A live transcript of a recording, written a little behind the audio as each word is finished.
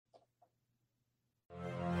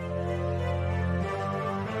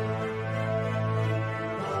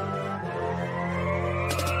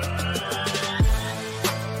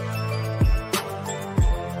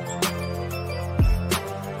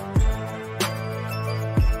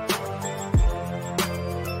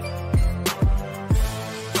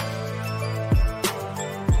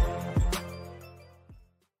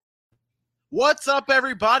What's up,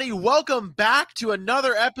 everybody? Welcome back to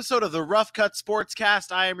another episode of the Rough Cut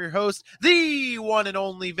Sportscast. I am your host, the one and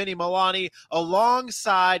only Vinny Milani,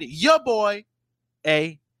 alongside your boy,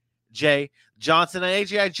 AJ Johnson. And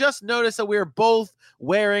AJ, I just noticed that we're both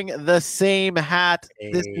wearing the same hat.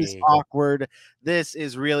 This is awkward. This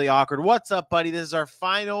is really awkward. What's up, buddy? This is our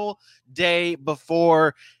final day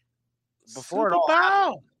before it all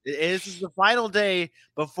happens. This is the final day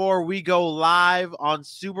before we go live on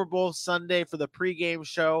Super Bowl Sunday for the pregame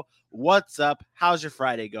show. What's up? How's your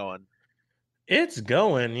Friday going? It's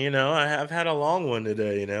going, I've had a long one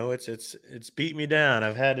today, it's beat me down.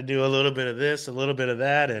 I've had to do a little bit of this, a little bit of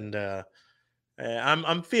that, and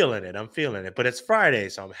I'm feeling it. But it's Friday,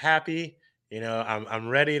 so I'm happy. I'm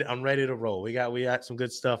ready to roll. We got some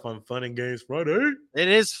good stuff on Fun and Games Friday. It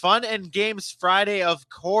is Fun and Games Friday, of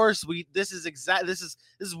course. This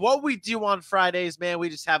is what we do on Fridays, man. We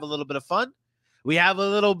just have a little bit of fun. We have a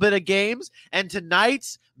little bit of games, and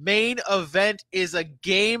tonight's main event is a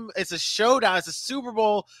game. It's a showdown. It's a Super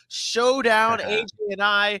Bowl showdown. AJ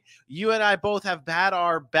and you and I both have had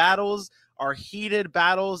our battles, our heated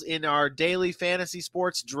battles in our daily fantasy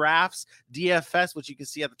sports drafts, DFS, which you can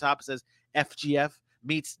see at the top. It says FGF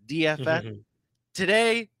meets DFS.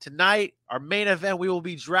 Tonight, our main event, we will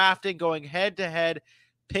be drafting, going head-to-head,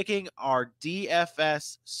 picking our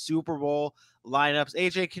DFS Super Bowl lineups.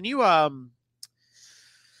 AJ, can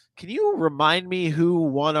you remind me who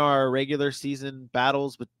won our regular season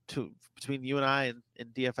battles between you and I in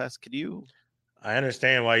DFS? Could you? I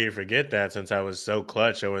understand why you forget that, since I was so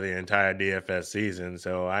clutch over the entire DFS season.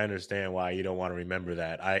 So I understand why you don't want to remember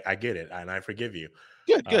that. I get it, and I forgive you.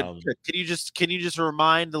 Good. Can you just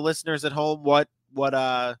remind the listeners at home what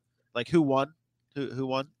who won? Who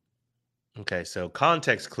won? Okay, so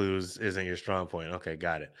context clues isn't your strong point. Okay,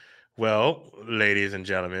 got it. Well, ladies and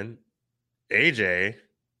gentlemen, AJ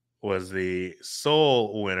was the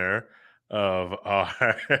sole winner of our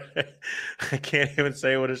I can't even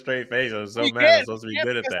say it with a straight face. I'm so mad. I'm supposed to be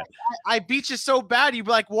good at that. I beat you so bad. You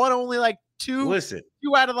won only two. Listen,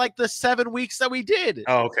 2 out of the 7 weeks that we did.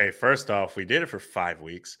 Oh, okay. First off, we did it for 5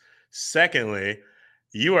 weeks. Secondly,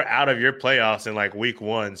 you were out of your playoffs in week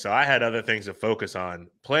 1, so I had other things to focus on.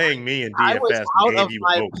 Playing me in DFS gave you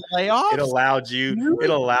hope. Playoffs? It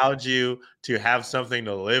allowed you to have something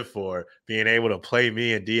to live for, being able to play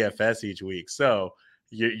me in DFS each week. So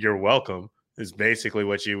you're welcome is basically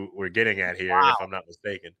what you were getting at here, if I'm not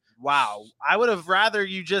mistaken. Wow. I would have rather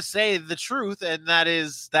you just say the truth, and that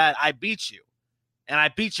is that I beat you. And I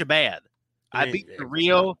beat you bad. I beat you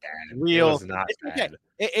real. It was not bad. Okay.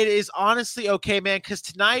 It is honestly okay, man, because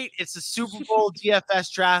tonight it's a Super Bowl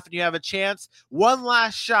DFS draft, and you have a chance, one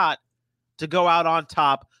last shot to go out on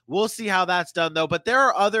top. We'll see how that's done, though. But there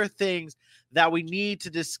are other things that we need to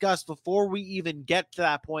discuss before we even get to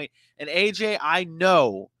that point. And AJ, I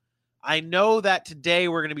know that today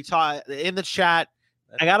we're going to be talking in the chat.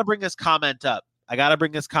 I got to bring this comment up.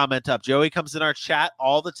 Joey comes in our chat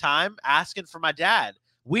all the time asking for my dad.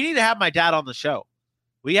 We need to have my dad on the show.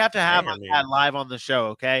 We have to have my dad live on the show,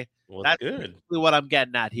 okay? Well, that's good. What I'm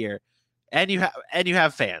getting at here. And you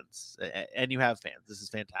have fans. This is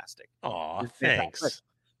fantastic. Aw, thanks.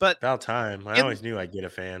 But about time. I always knew I'd get a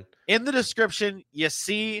fan. In the description, you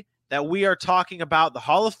see that we are talking about the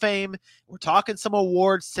Hall of Fame. We're talking some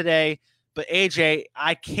awards today. But AJ,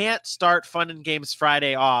 I can't start Fun and Games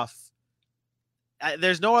Friday off.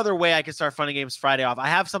 There's no other way I can start Fun and Games Friday off. I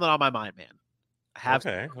have something on my mind, man.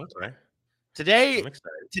 Okay.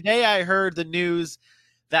 Today I heard the news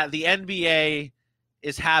that the NBA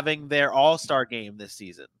is having their All-Star game this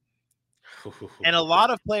season. And a lot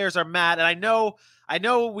of players are mad. And I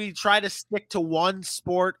know we try to stick to one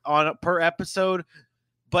sport per episode,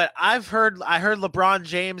 but I heard LeBron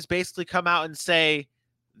James basically come out and say,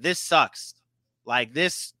 this sucks.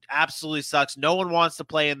 This absolutely sucks. No one wants to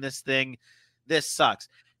play in this thing. This sucks.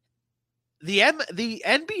 The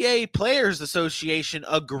NBA Players Association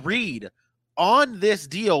agreed on this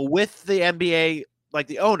deal with the NBA,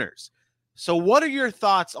 the owners. So what are your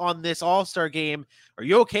thoughts on this All-Star game? Are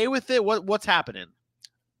you okay with it? What's happening?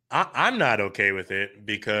 I'm not okay with it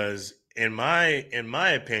because in my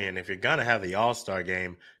opinion, if you're going to have the All-Star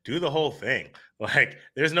game, do the whole thing.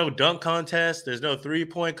 There's no dunk contest. There's no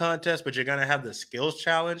 3-point contest, but you're going to have the skills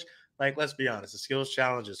challenge. Let's be honest, the skills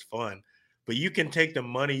challenge is fun, but you can take the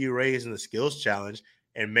money you raise in the skills challenge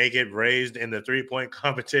and make it raised in the 3-point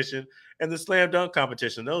competition and the slam dunk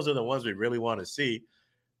competition. Those are the ones we really want to see.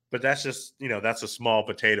 But that's just, that's a small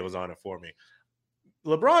potatoes on it for me.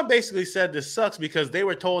 LeBron basically said this sucks because they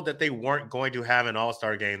were told that they weren't going to have an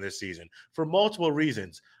All-Star game this season for multiple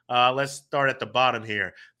reasons. Let's start at the bottom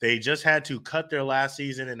here. They just had to cut their last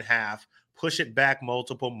season in half, push it back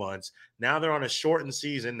multiple months. Now they're on a shortened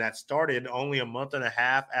season that started only a month and a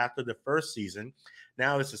half after the first season.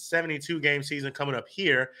 Now it's a 72-game season coming up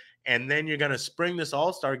here, and then you're going to spring this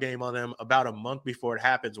All-Star game on them about a month before it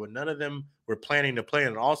happens when none of them were planning to play in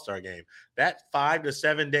an All-Star game. That 5 to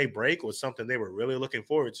 7 day break was something they were really looking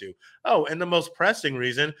forward to. Oh, and the most pressing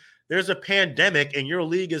reason, there's a pandemic and your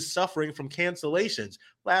league is suffering from cancellations.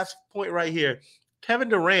 Last point right here. Kevin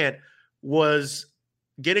Durant was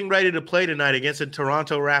getting ready to play tonight against the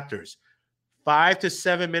Toronto Raptors. 5 to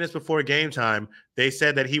 7 minutes before game time, they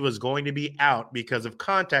said that he was going to be out because of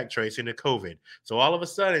contact tracing to COVID. So all of a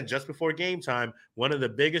sudden, just before game time, one of the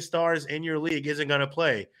biggest stars in your league isn't going to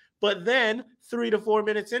play. But then 3 to 4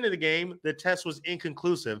 minutes into the game, the test was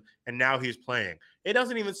inconclusive, and now he's playing. It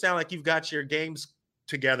doesn't even sound like you've got your games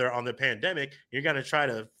together on the pandemic. You're going to try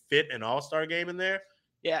to fit an all-star game in there?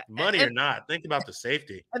 Yeah, money or not, think about the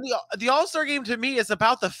safety. And the All-Star game to me is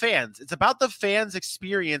about the fans. It's about the fans'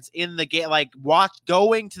 experience in the game, like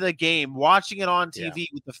going to the game, watching it on TV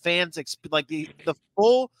with the fans, like the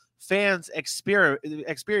full fans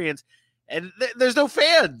experience. And there's no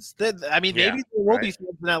fans. I mean, maybe there will be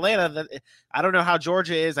fans in Atlanta. I don't know how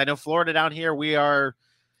Georgia is. I know Florida down here, we're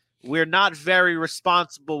not very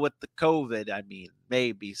responsible with the COVID. I mean,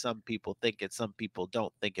 maybe some people think it, some people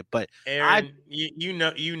don't think it. But Aaron, you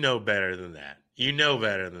know better than that. You know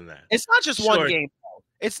better than that. It's not just one game, though.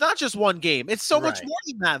 It's not just one game. It's so much more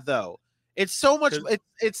than that, though. It's so much.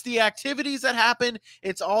 It's the activities that happen.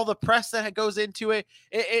 It's all the press that goes into it.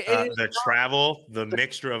 The travel, the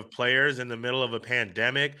mixture of players in the middle of a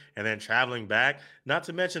pandemic and then traveling back. Not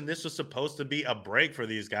to mention, this was supposed to be a break for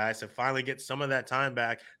these guys to finally get some of that time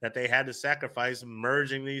back that they had to sacrifice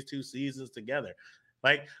merging these two seasons together.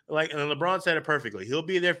 Like, and LeBron said it perfectly. He'll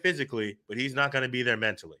be there physically, but he's not going to be there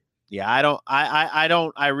mentally. Yeah,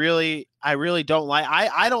 I really don't like.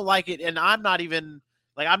 I don't like it, and I'm not even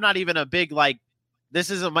a big, like, this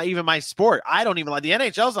isn't even my sport. I don't even like, the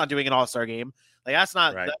NHL's not doing an All-Star game. Like, that's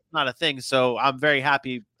not a thing. So I'm very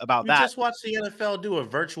happy about that. Just watch the NFL do a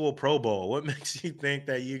virtual Pro Bowl. What makes you think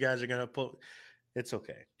that you guys are going to put? It's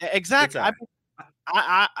okay. Exactly.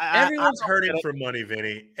 Everyone's hurting for money,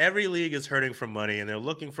 Vinny. Every league is hurting for money, and they're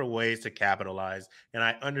looking for ways to capitalize. And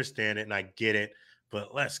I understand it, and I get it.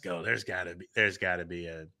 But let's go. There's got to be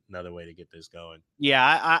another way to get this going.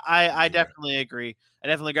 Yeah, I definitely agree.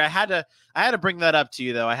 I had to bring that up to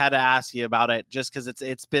you, though. I had to ask you about it just because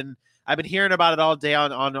I've been hearing about it all day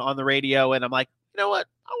on the radio, and I'm like, you know what?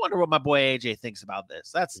 I wonder what my boy AJ thinks about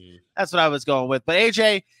this. That's what I was going with. But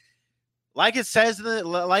AJ, like it says in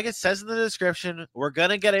the description, we're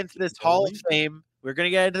gonna get into this Hall of Fame. We're gonna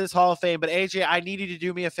get into this Hall of Fame. But AJ, I need you to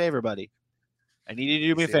do me a favor, buddy. I need you to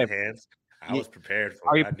do me a favor. Hands. I was prepared for it.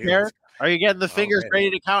 Are you prepared? Are you getting the fingers ready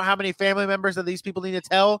to count how many family members that these people need to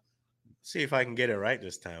tell? See if I can get it right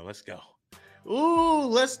this time. Let's go. Ooh,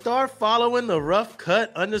 let's start following the Rough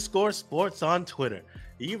Cut _sports on Twitter.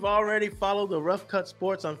 You've already followed the Rough Cut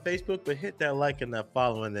Sports on Facebook, but hit that like and that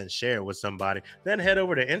follow and then share with somebody. Then head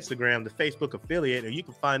over to Instagram, the Facebook affiliate, and you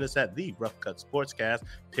can find us at the Rough Cut Sportscast.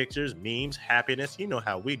 Pictures, memes, happiness, you know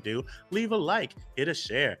how we do. Leave a like, hit a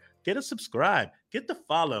share, get a subscribe, get the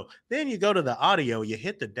follow. Then you go to the audio, you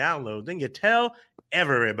hit the download, then you tell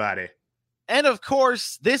everybody. And of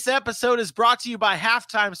course, this episode is brought to you by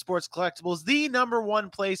Halftime Sports Collectibles, the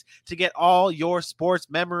 #1 place to get all your sports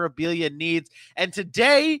memorabilia needs. And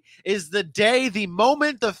today is the day, the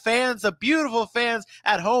moment the beautiful fans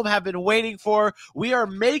at home have been waiting for. We are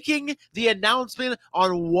making the announcement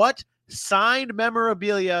on what signed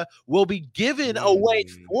memorabilia will be given away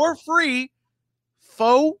for free,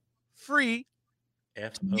 faux free,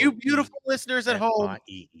 to you beautiful listeners at home.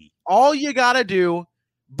 All you got to do,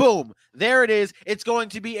 boom, there it is. It's going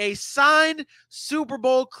to be a signed Super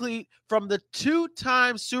Bowl cleat from the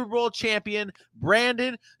 2-time Super Bowl champion,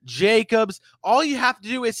 Brandon Jacobs. All you have to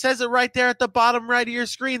do, it says it right there at the bottom right of your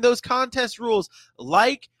screen, those contest rules.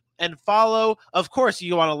 Like and follow. Of course,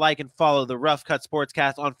 you want to like and follow the Rough Cut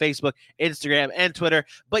Sportscast on Facebook, Instagram, and Twitter.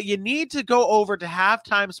 But you need to go over to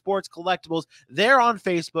Halftime Sports Collectibles. They're on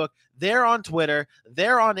Facebook. They're on Twitter.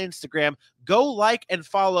 They're on Instagram. Go like and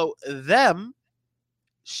follow them.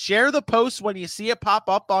 Share the post when you see it pop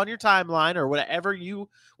up on your timeline or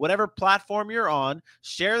whatever platform you're on.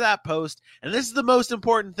 Share that post. And this is the most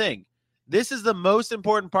important thing. This is the most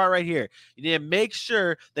important part right here. You need to make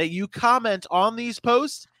sure that you comment on these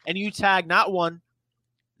posts and you tag not 1,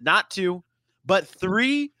 not 2, but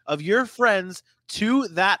 3 of your friends to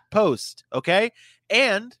that post. Okay.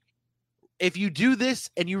 And if you do this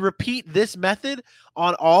and you repeat this method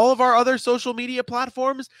on all of our other social media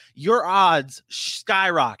platforms, your odds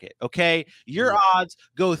skyrocket, okay? Your odds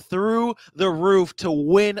go through the roof to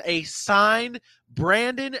win a signed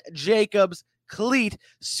Brandon Jacobs cleat,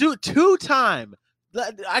 two-time.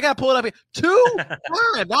 I got to pull it up here.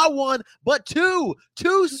 Two-time, not one, but two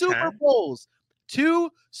Super Bowls. 2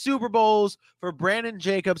 Super Bowls for Brandon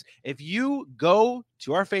Jacobs. If you go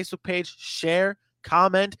to our Facebook page, share,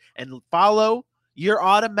 comment, and follow, you're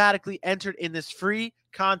automatically entered in this free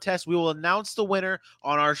contest. We will announce the winner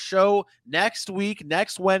on our show next week.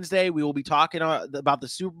 Next Wednesday, we will be talking about the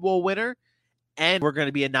Super Bowl winner, and we're going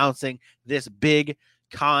to be announcing this big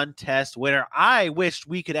contest winner. I wished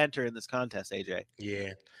we could enter in this contest, AJ.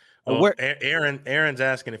 Yeah. Well, Aaron's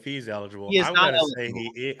asking if he's eligible. He is I'm not gonna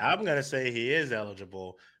eligible. I'm gonna say he is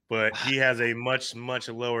eligible, but he has a much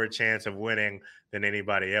lower chance of winning than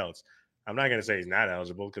anybody else. I'm not gonna say he's not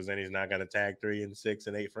eligible because then he's not gonna tag 3 and 6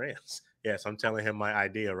 and 8 friends. Yes, I'm telling him my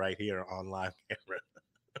idea right here on live camera.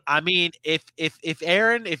 I mean, if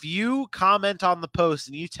Aaron, if you comment on the post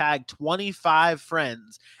and you tag 25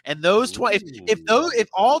 friends, and those 20, if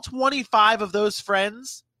all 25 of those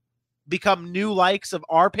friends become new likes of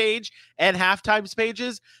our page and Halftime's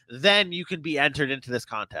pages, then you can be entered into this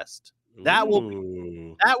contest. That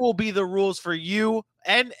will be the rules for you.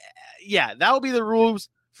 And yeah, that will be the rules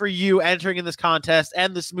for you entering in this contest.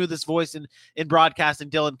 And the smoothest voice in broadcasting,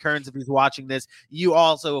 Dylan Kearns, if he's watching this, you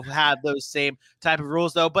also have those same type of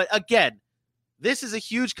rules though. But again, this is a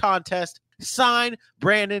huge contest. Sign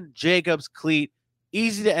Brandon Jacobs cleat.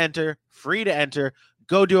 Easy to enter, free to enter.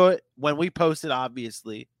 Go do it when we post it,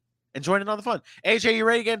 obviously. And join in on the fun. AJ, you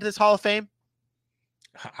ready to get into this Hall of Fame?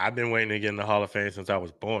 I've been waiting to get in the Hall of Fame since I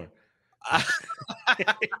was born.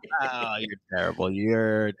 Oh, you're terrible.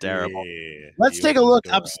 You're terrible. Yeah, Let's take a look.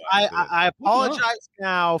 I apologize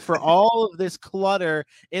now for all of this clutter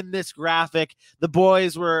in this graphic. The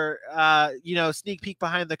boys were, sneak peek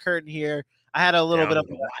behind the curtain here. I had a little bit of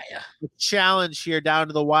a challenge here down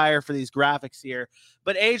to the wire for these graphics here.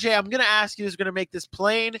 But AJ, I'm going to ask you, who's going to make this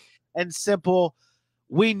plain and simple.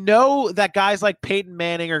 We know that guys like Peyton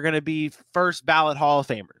Manning are going to be first ballot Hall of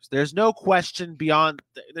Famers. There's no question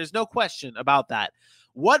about that.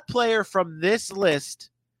 What player from this list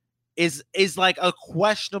is like a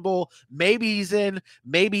questionable, maybe he's in,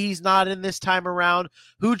 maybe he's not in this time around?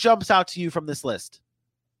 Who jumps out to you from this list?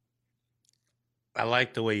 I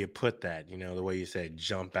like the way you put that, the way you said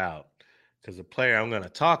jump out. Because the player I'm going to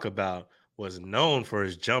talk about was known for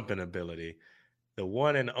his jumping ability. The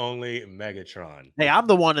one and only Megatron. Hey, I'm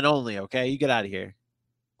the one and only, okay? You get out of here.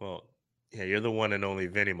 Well, yeah, you're the one and only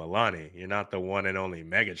Vinny Milani. You're not the one and only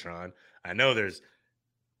Megatron. I know there's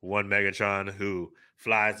one Megatron who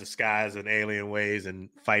flies the skies in alien ways and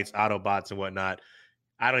fights Autobots and whatnot.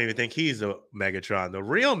 I don't even think he's a Megatron. The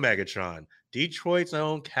real Megatron, Detroit's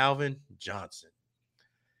own Calvin Johnson.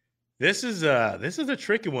 This is a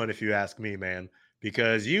tricky one if you ask me, man.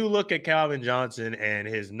 Because you look at Calvin Johnson and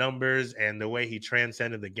his numbers and the way he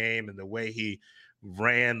transcended the game and the way he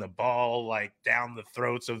ran the ball like down the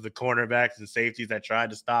throats of the cornerbacks and safeties that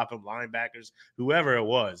tried to stop him, linebackers, whoever it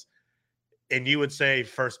was. And you would say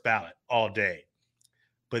first ballot all day.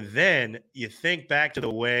 But then you think back to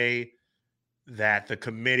the way that the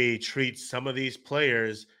committee treats some of these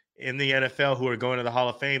players in the NFL who are going to the Hall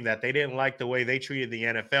of Fame, that they didn't like the way they treated the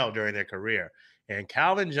NFL during their career. And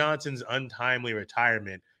Calvin Johnson's untimely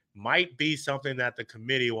retirement might be something that the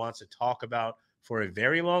committee wants to talk about for a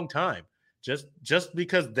very long time, just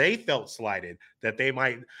because they felt slighted that they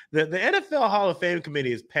might. The NFL Hall of Fame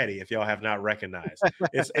committee is petty. If y'all have not recognized,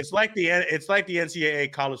 it's like the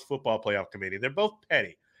NCAA college football playoff committee. They're both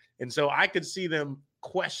petty, and so I could see them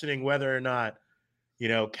questioning whether or not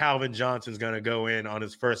Calvin Johnson's going to go in on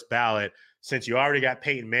his first ballot, since you already got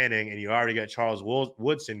Peyton Manning and you already got Charles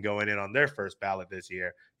Woodson going in on their first ballot this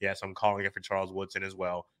year. Yes, I'm calling it for Charles Woodson as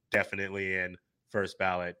well. Definitely in first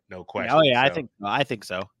ballot, no question. Oh yeah, so, I think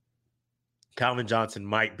so. Calvin Johnson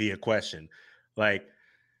might be a question. All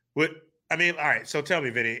right, so tell me,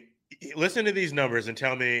 Vinny, listen to these numbers and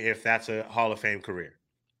tell me if that's a Hall of Fame career.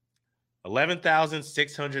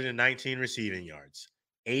 11,619 receiving yards,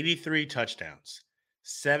 83 touchdowns,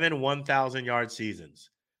 7 1,000-yard seasons,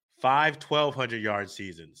 5 1,200-yard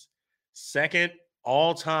seasons, second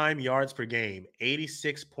all-time yards per game,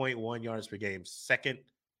 86.1 yards per game, second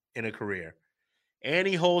in a career. And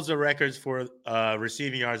he holds the records for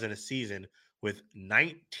receiving yards in a season with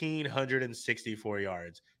 1,964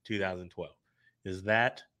 yards, 2012. Is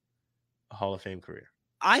that a Hall of Fame career?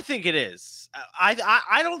 I think it is. I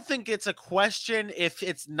don't think it's a question if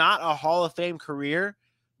it's not a Hall of Fame career,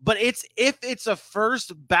 but if it's a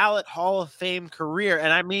first ballot Hall of Fame career,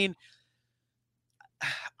 and I mean,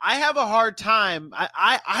 I have a hard time.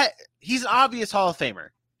 He's an obvious Hall of Famer.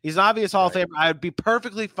 He's an obvious Hall of Famer. I would be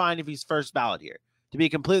perfectly fine if he's first ballot here, to be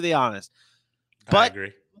completely honest. But I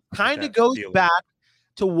agree. Kind of goes back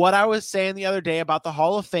to what I was saying the other day about the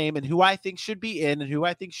Hall of Fame and who I think should be in and who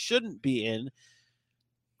I think shouldn't be in.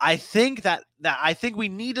 I think that I think we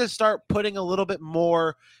need to start putting a little bit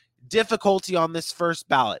more difficulty on this first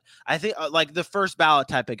ballot. I think like the first ballot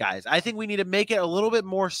type of guys. I think we need to make it a little bit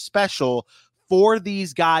more special for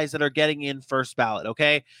these guys that are getting in first ballot.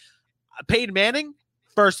 Okay. Peyton Manning,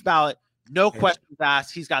 first ballot, no questions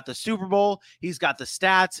asked. He's got the Super Bowl. He's got the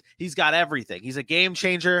stats. He's got everything. He's a game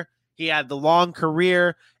changer. He had the long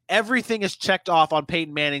career. Everything is checked off on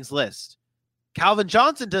Peyton Manning's list. Calvin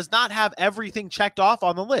Johnson does not have everything checked off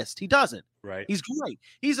on the list. He doesn't. Right. He's great.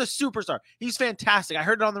 He's a superstar. He's fantastic. I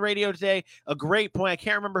heard it on the radio today. A great point. I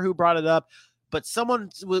can't remember who brought it up, but someone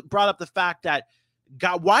brought up the fact that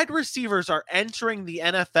wide receivers are entering the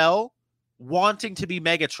NFL wanting to be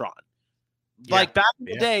Megatron. Yeah. Like back in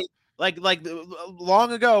the day, like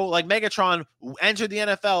long ago, like Megatron entered the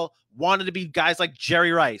NFL, wanted to be guys like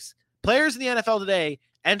Jerry Rice. Players in the NFL today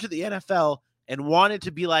enter the NFL and wanted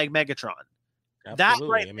to be like Megatron. Absolutely. That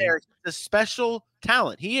right there is a special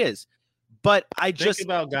talent. He is. But I just think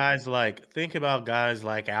about guys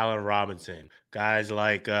like Allen Robinson, guys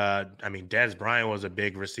like Dez Bryant was a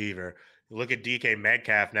big receiver. Look at DK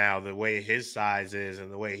Metcalf now, the way his size is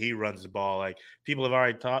and the way he runs the ball. Like people have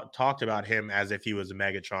already talked about him as if he was a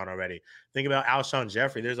Megatron already. Think about Alshon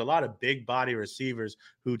Jeffrey. There's a lot of big body receivers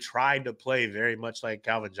who tried to play very much like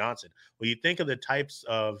Calvin Johnson. When you think of the types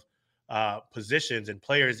of positions and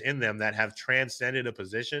players in them that have transcended a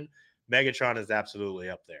position, Megatron is absolutely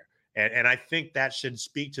up there. And I think that should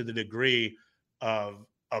speak to the degree of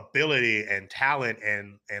ability and talent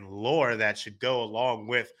and lore that should go along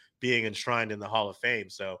with being enshrined in the Hall of Fame.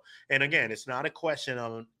 So, and again, it's not a question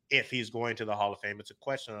on if he's going to the Hall of Fame. It's a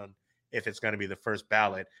question on if it's going to be the first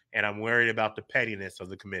ballot. And I'm worried about the pettiness of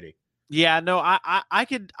the committee. Yeah, no, I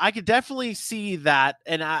could definitely see that.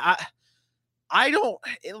 And I don't,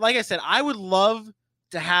 like I said, I would love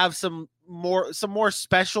to have some more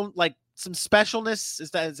special, like some specialness.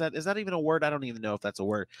 Is that even a word? I don't even know if that's a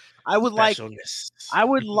word. I would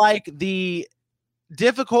like the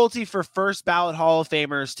difficulty for first ballot Hall of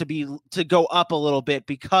Famers to go up a little bit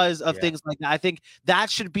because of things like that. I think that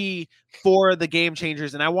should be for the game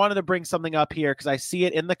changers. And I wanted to bring something up here because I see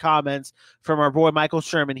it in the comments from our boy Michael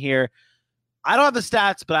Sherman here. I don't have the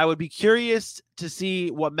stats, but I would be curious to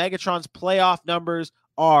see what Megatron's playoff numbers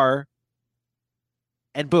are.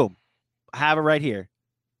 And boom, I have it right here.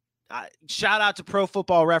 Shout out to Pro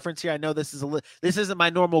Football Reference here. I know this isn't my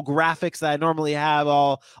normal graphics that I normally have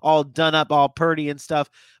all done up, all pretty and stuff.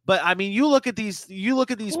 But I mean, you look at these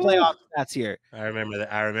playoff stats here. I remember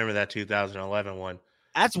that 2011 one.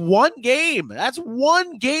 That's one game. That's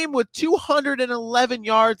one game with 211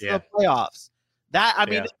 yards in the playoffs.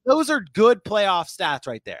 Those are good playoff stats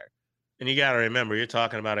right there. And you got to remember, you're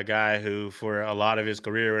talking about a guy who, for a lot of his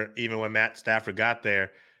career, even when Matt Stafford got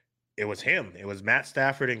there, it was him. It was Matt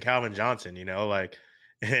Stafford and Calvin Johnson,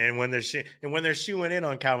 and when they're shoeing in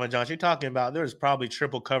on Calvin Johnson, you're talking about there's probably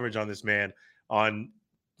triple coverage on this man on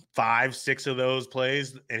 5-6 of those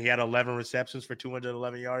plays, and he had 11 receptions for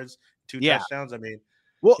 211 yards, 2 touchdowns. I mean,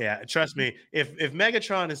 trust me, if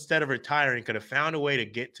Megatron, instead of retiring, could have found a way to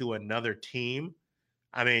get to another team,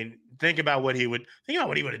 I mean, think about what he would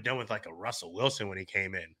have done with like a Russell Wilson when he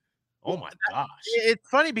came in. Oh my gosh. It's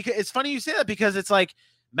funny you say that because it's like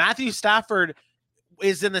Matthew Stafford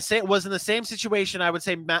was in the same situation. I would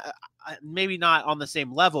say maybe not on the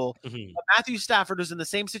same level, but Matthew Stafford was in the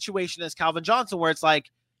same situation as Calvin Johnson, where it's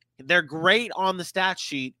like they're great on the stat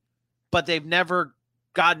sheet, but they've never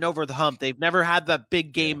gotten over the hump. They've never had that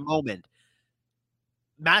big game moment.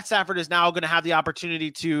 Matt Stafford is now going to have the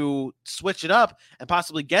opportunity to switch it up and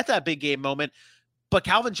possibly get that big game moment, but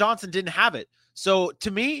Calvin Johnson didn't have it. So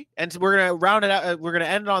to me, and we're going to round it out, we're going to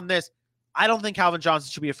end it on this. I don't think Calvin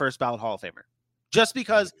Johnson should be a first ballot Hall of Famer, just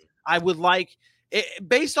because I would like it,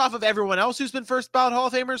 based off of everyone else who's been first ballot Hall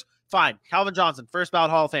of Famers. Fine. Calvin Johnson, first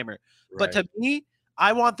ballot Hall of Famer. Right. But to me,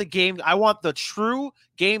 I want the true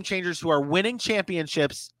game changers who are winning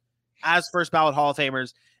championships as first ballot Hall of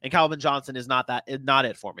Famers. And Calvin Johnson is not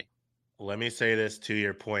it for me. Let me say this to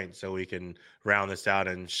your point so we can round this out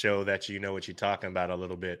and show that you know what you're talking about a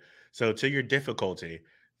little bit. So to your difficulty,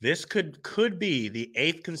 this could be the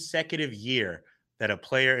 8th consecutive year that a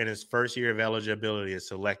player in his first year of eligibility is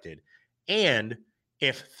selected. And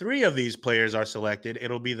if 3 of these players are selected,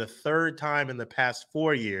 it'll be the 3rd time in the past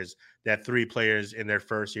 4 years that 3 players in their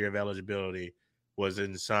first year of eligibility was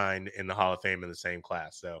signed in the Hall of Fame in the same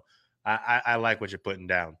class. So I like what you're putting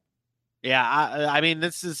down. Yeah, I mean,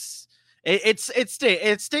 this is it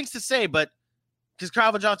stinks to say, but because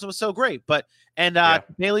Calvin Johnson was so great. But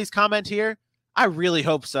Bailey's comment here, I really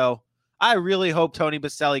hope so. I really hope Tony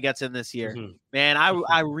Baselli gets in this year. Mm-hmm. Man,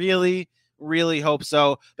 I really, really hope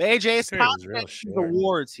so. But AJ, it's time to get these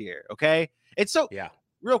awards here, okay? It's so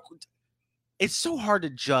real. It's so hard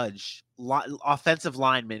to judge offensive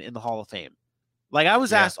linemen in the Hall of Fame. Like I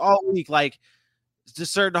was asked all week, like,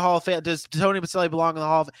 does certain Hall of Fame, does Tony Baselli belong in the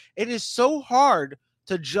Hall of Fame? It is so hard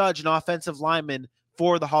to judge an offensive lineman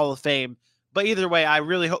for the Hall of Fame. But either way, I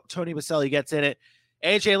really hope Tony Baselli gets in it.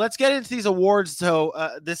 AJ, let's get into these awards. So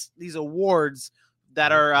these awards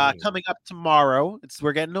that are coming up tomorrow.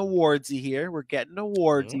 We're getting awardsy here.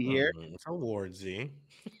 It's awardsy.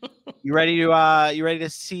 You ready to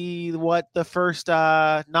see what the first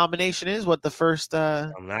nomination is? What the first?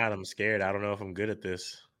 I'm not. I'm scared. I don't know if I'm good at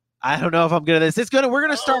this. I don't know if I'm good at this. We're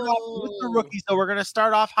gonna start off with the rookies. So we're gonna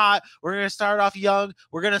start off hot. We're gonna start off young.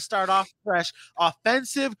 We're gonna start off fresh.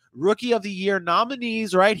 Offensive Rookie of the Year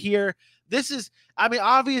nominees right here. This is, I mean,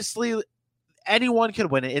 obviously anyone can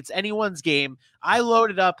win it. It's anyone's game. I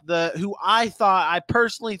loaded up who I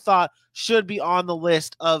personally thought should be on the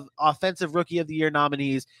list of Offensive Rookie of the Year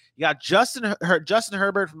nominees. You got Justin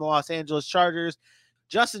Herbert from the Los Angeles Chargers,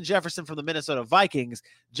 Justin Jefferson from the Minnesota Vikings,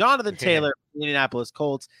 Jonathan Taylor from the Indianapolis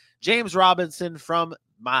Colts, James Robinson from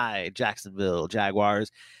my Jacksonville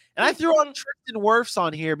Jaguars. And I threw on Tristan Wirfs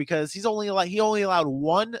on here because he only allowed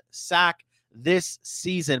 1 sack this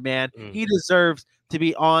season, man. He deserves to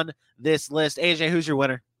be on this list. AJ, who's your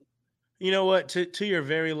winner? You know what? To your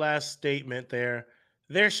very last statement there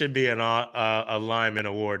should be a lineman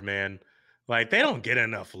award, man. Like, they don't get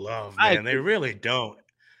enough love, man. They really don't.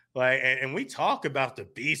 Like, and we talk about the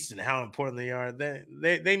beasts and how important they are.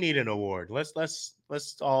 They need an award. Let's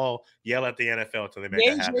all yell at the NFL till they make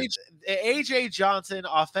it happen. AJ Johnson,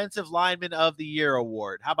 Offensive Lineman of the Year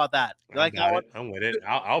award. How about that? You like that one? I'm with it.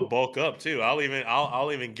 I'll bulk up too. I'll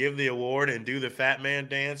even give the award and do the fat man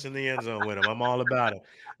dance in the end zone with him. I'm all about it.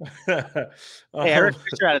 Hey, Eric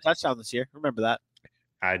Fisher had a touchdown this year. Remember that?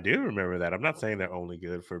 I do remember that. I'm not saying they're only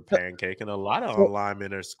good for pancake, and a lot of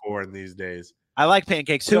linemen are scoring these days. I like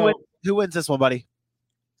pancakes. Who wins this one, buddy?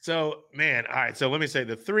 So, man, all right. So let me say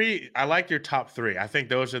the 3. I like your top 3. I think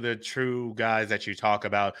those are the true guys that you talk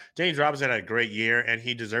about. James Robinson had a great year, and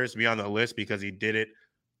he deserves to be on the list because he did it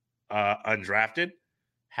undrafted.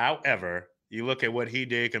 However, you look at what he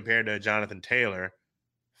did compared to Jonathan Taylor.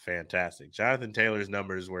 Fantastic. Jonathan Taylor's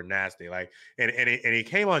numbers were nasty. Like, and he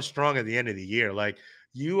came on strong at the end of the year. Like,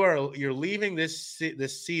 you're leaving this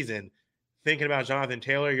season thinking about Jonathan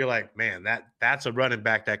Taylor. You're like, man, that's a running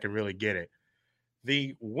back that can really get it.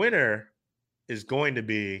 The winner is going to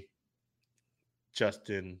be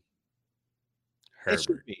Justin Herbert.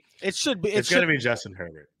 It should be. It's going to be Justin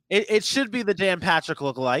Herbert. It should be the Dan Patrick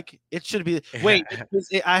lookalike. It should be. Wait,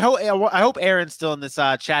 I hope Aaron's still in this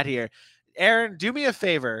chat here. Aaron, do me a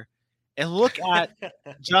favor and look at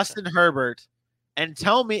Justin Herbert and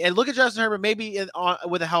tell me. And look at Justin Herbert, maybe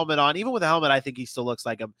with a helmet on. Even with a helmet, I think he still looks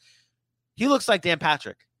like him. He looks like Dan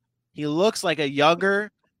Patrick. He looks like a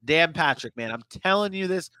younger Dan Patrick, man. I'm telling you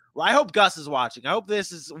this. I hope Gus is watching. I hope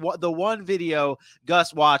this is the one video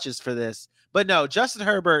Gus watches for this. But no, Justin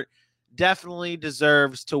Herbert definitely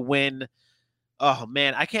deserves to win. Oh,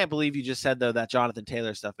 man. I can't believe you just said, though, that Jonathan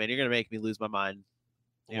Taylor stuff, man. You're going to make me lose my mind.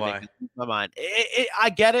 Why? My mind. I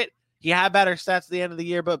get it. He had better stats at the end of the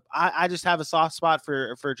year, but I just have a soft spot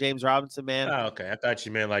for James Robinson, man. Oh, okay. I thought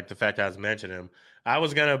you meant like the fact I was mentioning him. I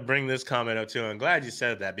was going to bring this comment up too. I'm glad you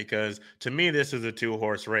said that because to me, this is a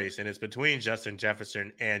 2-horse race, and it's between Justin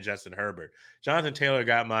Jefferson and Justin Herbert. Jonathan Taylor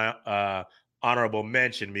got my honorable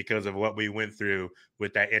mention because of what we went through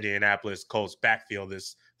with that Indianapolis Colts backfield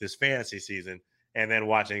this fantasy season, and then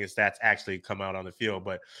watching his stats actually come out on the field.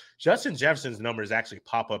 But Justin Jefferson's numbers actually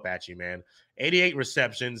pop up at you, man. 88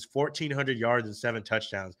 receptions, 1,400 yards, and 7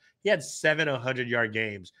 touchdowns. He had 7 100-yard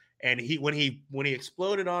games. And when he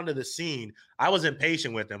exploded onto the scene, I was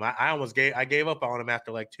impatient with him. I gave up on him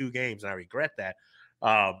after like 2 games, and I regret that.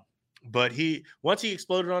 But once he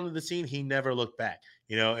exploded onto the scene, he never looked back.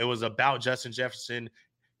 You know, it was about Justin Jefferson.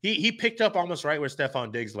 He picked up almost right where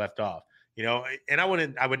Stephon Diggs left off. You know, and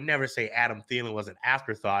I would never say Adam Thielen was an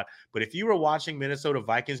afterthought, but if you were watching Minnesota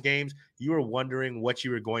Vikings games, you were wondering what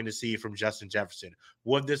you were going to see from Justin Jefferson.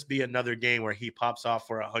 Would this be another game where he pops off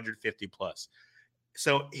for 150 plus?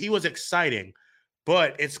 So he was exciting,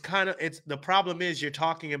 but it's the problem is you're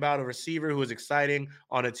talking about a receiver who is exciting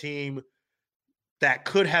on a team that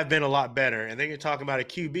could have been a lot better. And then you're talking about a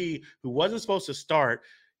QB who wasn't supposed to start,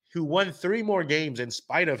 who won 3 more games in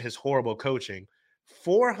spite of his horrible coaching,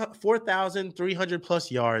 4,300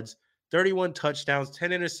 plus yards, 31 touchdowns,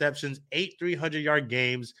 10 interceptions, 8 300-yard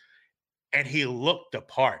games, and he looked the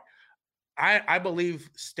part. I believe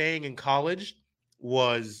staying in college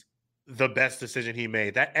was the best decision he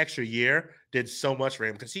made. That extra year did so much for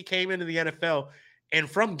him because he came into the NFL, and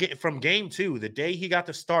from game 2, the day he got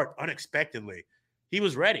to start unexpectedly, he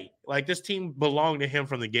was ready. Like, this team belonged to him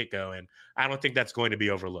from the get-go, and I don't think that's going to be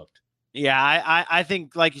overlooked. Yeah, I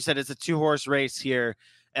think, like you said, it's a 2-horse race here,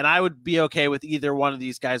 and I would be okay with either one of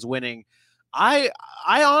these guys winning. I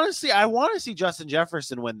honestly, I want to see Justin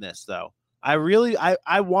Jefferson win this, though. I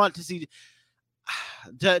want to see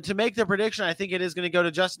to make the prediction. I think it is going to go to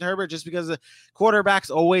Justin Herbert just because the quarterbacks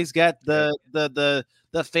always get the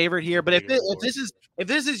favorite here. But if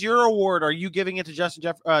this is your award, are you giving it to Justin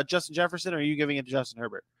Jefferson, or are you giving it to Justin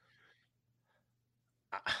Herbert?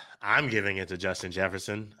 I'm giving it to Justin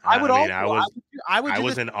Jefferson. I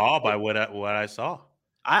was in awe by what I saw.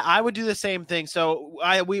 I would do the same thing. So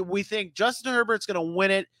we think Justin Herbert's going to win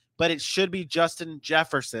it, but it should be Justin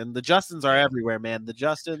Jefferson. The Justins are everywhere, man. The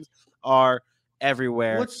Justins are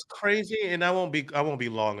everywhere. What's crazy, and I won't be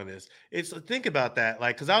long on this. It's think about that,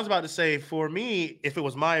 like, because I was about to say, for me, if it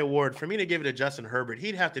was my award, for me to give it to Justin Herbert,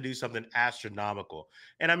 he'd have to do something astronomical.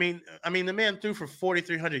 And I mean, the man threw for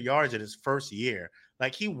 4,300 yards in his first year.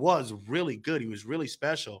 Like, he was really good. He was really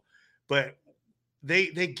special. But they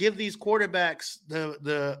give these quarterbacks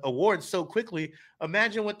the awards so quickly.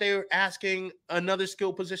 Imagine what they were asking another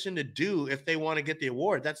skill position to do if they want to get the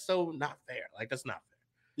award. That's so not fair. Like, that's not fair.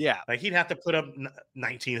 Yeah, like he'd have to put up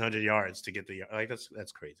 1,900 yards to get the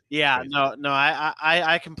that's crazy. Yeah, crazy. No,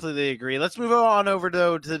 I completely agree. Let's move on over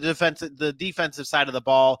to the defensive side of the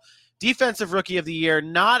ball. Defensive Rookie of the Year,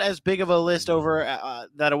 not as big of a list over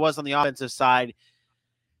that it was on the offensive side.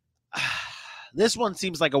 This one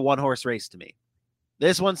seems like a 1-horse race to me.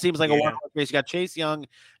 This one seems like a 1-horse race. You got Chase Young,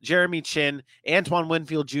 Jeremy Chin, Antoine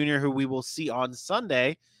Winfield Jr., who we will see on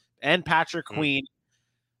Sunday, and Patrick Queen.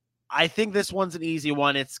 I think this one's an easy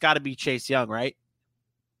one. It's got to be Chase Young, right?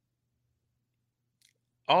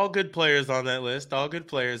 All good players on that list.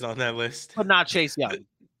 But not Chase Young.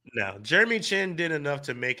 No, Jeremy Chin did enough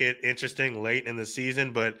to make it interesting late in the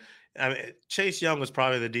season, but I mean, Chase Young was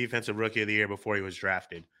probably the defensive rookie of the year before he was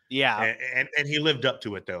drafted. Yeah, and he lived up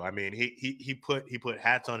to it, though. I mean, he put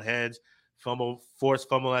hats on heads, forced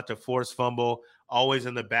fumble after forced fumble, always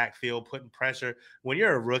in the backfield, putting pressure. When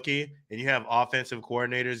you're a rookie and you have offensive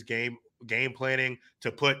coordinators game planning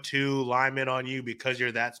to put 2 linemen on you because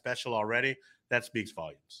you're that special already, that speaks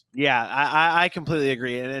volumes. Yeah, I completely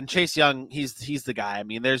agree. And Chase Young, he's the guy. I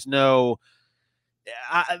mean, there's no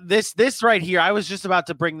this right here. I was just about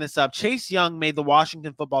to bring this up. Chase Young made the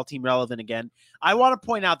Washington football team relevant again. I want to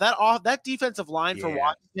point out that defensive line for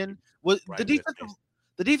Washington was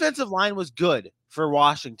the defensive line was good for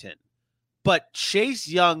Washington, but Chase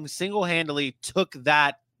Young single-handedly took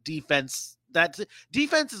that defense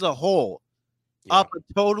as a whole up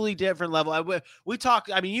a totally different level. We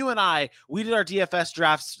talked, I mean, you and I, we did our DFS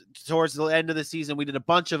drafts towards the end of the season. We did a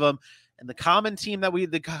bunch of them, and the common thing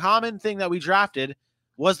that we drafted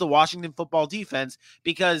was the Washington football defense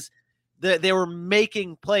because they were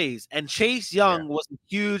making plays, and Chase Young was a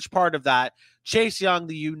huge part of that. Chase Young,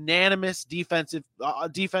 the unanimous defensive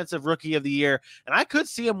rookie of the year, and I could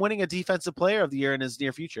see him winning a defensive player of the year in his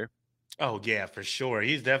near future. Oh, yeah, for sure.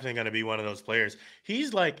 He's definitely going to be one of those players.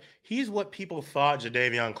 He's what people thought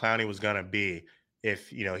Jadeveon Clowney was going to be if,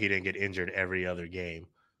 he didn't get injured every other game.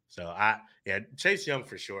 So, Chase Young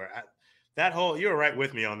for sure. You're right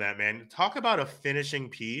with me on that, man. Talk about a finishing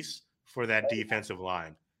piece for that defensive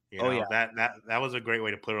line. That was a great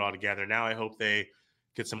way to put it all together. Now I hope they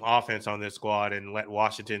get some offense on this squad and let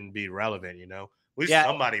Washington be relevant, At least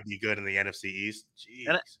somebody be good in the NFC East.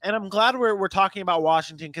 And I'm glad we're talking about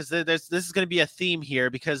Washington because this is going to be a theme here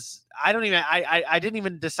because I didn't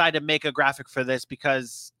even decide to make a graphic for this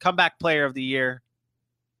because comeback player of the year,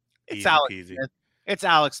 it's Alex Smith. It's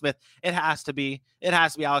Alex Smith. It has to be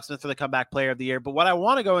Alex Smith for the comeback player of the year. But what I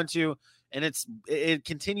want to go into, and it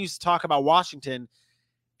continues to talk about Washington,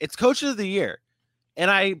 it's coach of the year.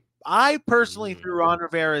 And I personally threw Ron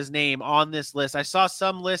Rivera's name on this list. I saw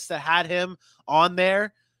some lists that had him on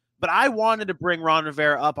there, but I wanted to bring Ron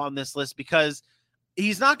Rivera up on this list because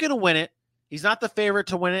he's not going to win it. He's not the favorite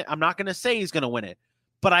to win it. I'm not going to say he's going to win it,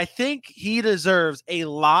 but I think he deserves a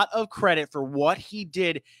lot of credit for what he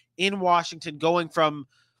did in Washington, going from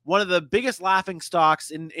one of the biggest laughing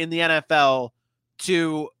stocks in the NFL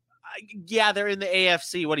to, they're in the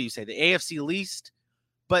AFC. What do you say? The AFC least.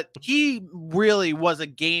 but he really was a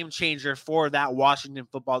game changer for that Washington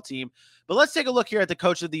football team. But let's take a look here at the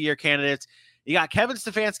Coach of the Year candidates. You got Kevin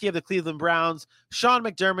Stefanski of the Cleveland Browns, Sean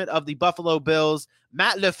McDermott of the Buffalo Bills,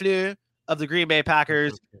 Matt LaFleur of the Green Bay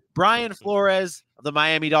Packers, Brian Flores of the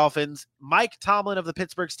Miami Dolphins, Mike Tomlin of the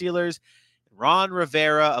Pittsburgh Steelers, Ron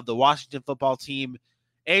Rivera of the Washington football team.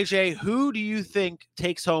 AJ, who do you think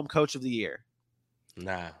takes home Coach of the Year?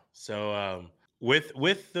 So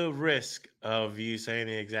with the risk of you saying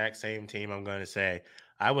the exact same team, I'm going to say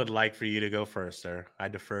I would like for you to go first, sir. I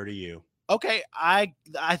defer to you. Okay, I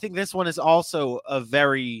think this one is also a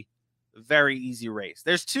very, very easy race.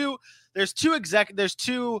 There's two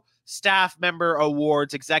staff member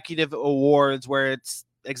awards, executive awards, where it's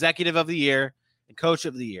executive of the year and coach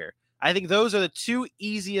of the year. I think those are the two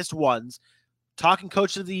easiest ones. Talking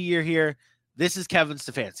coach of the year here, this is Kevin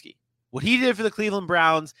Stefanski. What he did for the Cleveland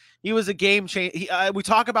Browns, he was a game changer. We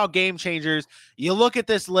talk about game changers. You look at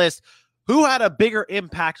this list. Who had a bigger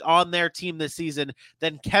impact on their team this season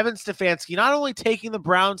than Kevin Stefanski, not only taking the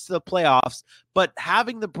Browns to the playoffs, but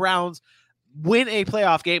having the Browns win a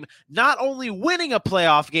playoff game, not only winning a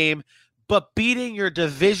playoff game, but beating your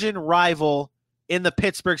division rival in the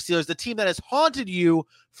Pittsburgh Steelers, the team that has haunted you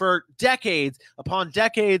for decades upon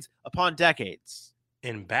decades upon decades.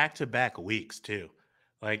 In back-to-back weeks, too.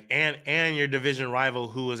 Like, and your division rival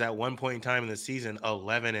who was at one point in time in the season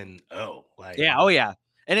 11-0. Like, yeah, oh yeah.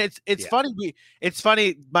 And it's funny. It's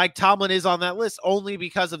funny. Mike Tomlin is on that list only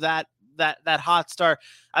because of that hot start.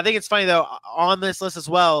 I think it's funny though. On this list as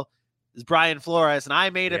well is Brian Flores, and I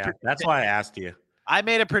made that's why I asked you. I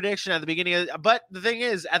made a prediction at the beginning but the thing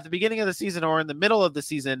is, at the beginning of the season or in the middle of the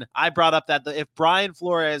season, I brought up that if Brian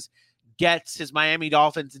Flores gets his Miami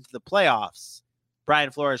Dolphins into the playoffs,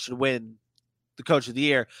 Brian Flores should win the Coach of the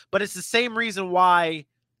Year. But it's the same reason why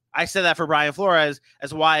I said that for Brian Flores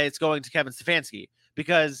as why it's going to Kevin Stefanski.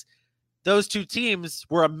 Because those two teams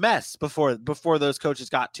were a mess before those coaches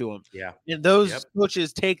got to them. Yeah. And those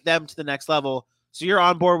coaches take them to the next level. So you're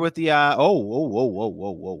on board with the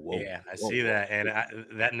whoa. Yeah, I see that. And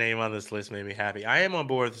that name on this list made me happy. I am on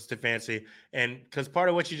board with Stefanski. And because part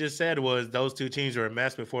of what you just said was those two teams were a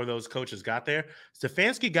mess before those coaches got there.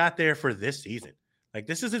 Stefanski got there for this season. Like,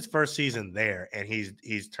 this is his first season there, and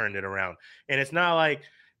he's turned it around. And it's not like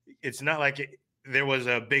there was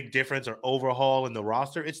a big difference or overhaul in the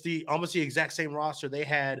roster. It's almost the exact same roster they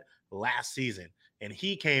had last season. And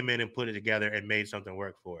he came in and put it together and made something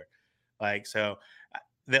work for it. Like, so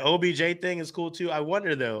the OBJ thing is cool too. I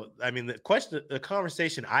wonder though, I mean, the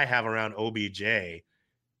conversation I have around OBJ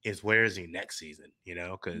is where is he next season? You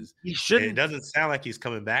know, because it doesn't sound like he's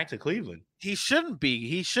coming back to Cleveland. He shouldn't be.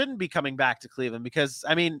 He shouldn't be coming back to Cleveland because,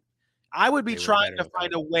 I mean, I would be trying to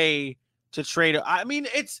find a way to trade. I mean,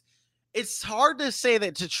 it's hard to say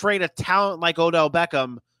that to trade a talent like Odell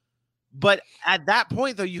Beckham, but at that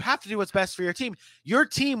point though, you have to do what's best for your team. Your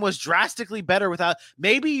team was drastically better without.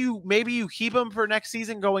 Maybe you keep him for next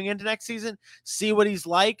season, going into next season, see what he's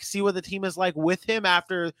like, see what the team is like with him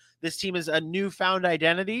after this team is a newfound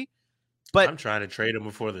identity. But I'm trying to trade him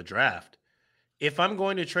before the draft. If I'm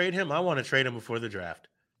going to trade him, I want to trade him before the draft.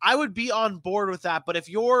 I would be on board with that. But if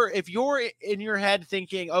you're in your head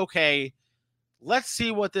thinking, okay, let's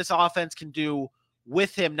see what this offense can do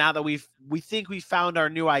with him now that we think we found our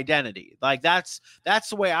new identity. Like that's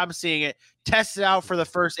the way I'm seeing it. Test it out for the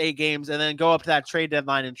first 8 games and then go up to that trade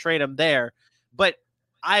deadline and trade him there. But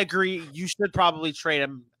I agree, you should probably trade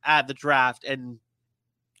him at the draft and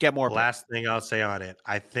get more. Last thing I'll say on it,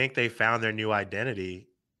 I think they found their new identity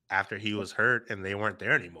after he was hurt and they weren't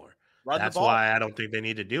there anymore. That's why I don't think they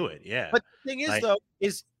need to do it. Yeah. But the thing is, though,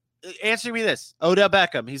 is answer me this. Odell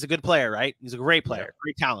Beckham, he's a good player, right? He's a great player,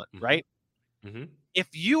 great talent, right? Mm-hmm. If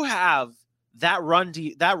you have that run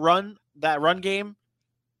game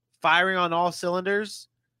firing on all cylinders,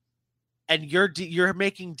 and you're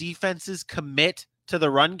making defenses commit to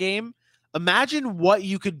the run game, imagine what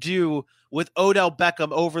you could do with Odell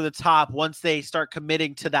Beckham over the top once they start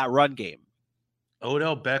committing to that run game.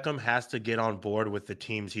 Odell Beckham has to get on board with the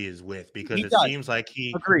teams he is with because it seems like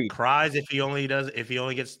he cries if he only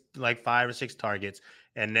gets like 5 or 6 targets,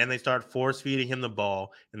 and then they start force feeding him the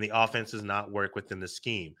ball and the offense does not work within the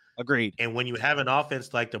scheme. Agreed. And when you have an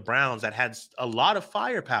offense like the Browns that had a lot of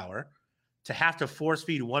firepower, to have to force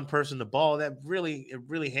feed one person the ball, it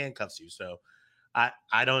really handcuffs you. So I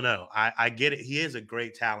don't know. I get it. He is a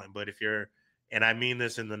great talent, but if you're, and I mean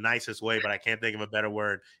this in the nicest way, but I can't think of a better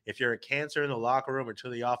word. If you're a cancer in the locker room or to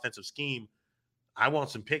the offensive scheme, I want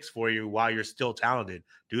some picks for you while you're still talented.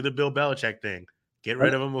 Do the Bill Belichick thing. Get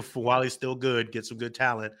rid of him while he's still good. Get some good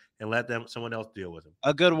talent and let someone else deal with him.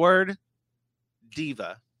 A good word,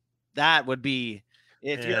 diva. That would be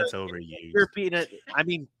If Yeah, you're that's overused. European, I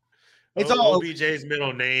mean, it's all OBJ's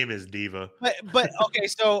middle name is Diva. but okay,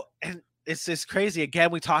 so and it's just crazy.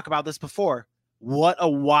 Again, we talked about this before. What a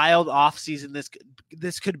wild offseason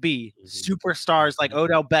this could be. Superstars like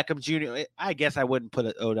Odell Beckham Jr. I guess I wouldn't put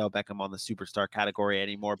Odell Beckham on the superstar category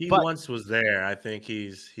anymore. He but once was there. I think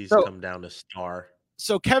he's so, come down to star.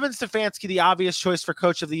 So Kevin Stefanski, the obvious choice for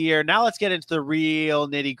coach of the year. Now let's get into the real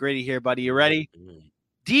nitty gritty here, buddy. You ready?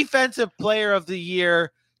 Defensive player of the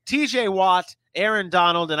year, TJ Watt, Aaron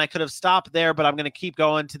Donald, and I could have stopped there, but I'm going to keep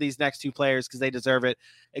going to these next two players because they deserve it.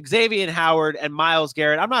 Xavier Howard and Myles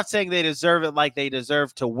Garrett. I'm not saying they deserve it like they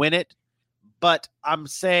deserve to win it, but I'm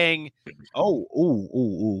saying,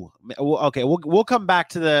 okay, we'll come back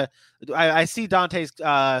to the. I see Dante's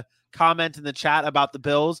comment in the chat about the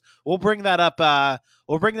Bills. We'll bring that up.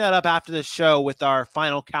 We'll bring that up after the show with our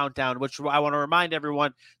final countdown, which I want to remind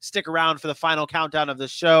everyone, stick around for the final countdown of the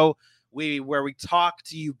show. Where we talk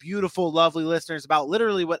to you beautiful, lovely listeners about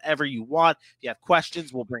literally whatever you want. If you have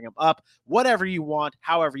questions, we'll bring them up. Whatever you want,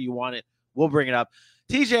 however you want it, we'll bring it up.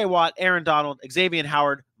 TJ Watt, Aaron Donald, Xavier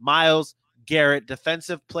Howard, Myles Garrett,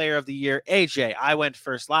 Defensive Player of the Year. AJ, I went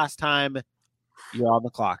first last time. You're on the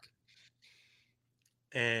clock.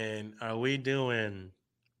 And are we doing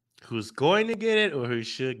who's going to get it or who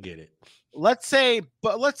should get it? Let's start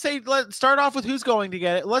off with who's going to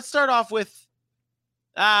get it. Let's start off with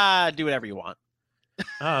do whatever you want.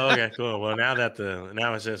 Oh, okay, cool. Well, now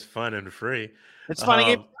it's just fun and free. It's fun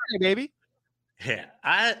game, baby. Yeah,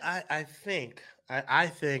 I think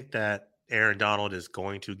that Aaron Donald is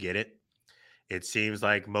going to get it. It seems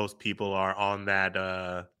like most people are on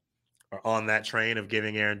that train of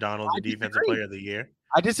giving Aaron Donald the Defensive Player of the Year.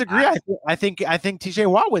 I disagree. I think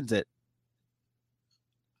TJ Watt wins it.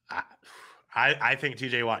 I think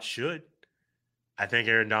TJ Watt should. I think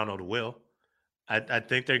Aaron Donald will. I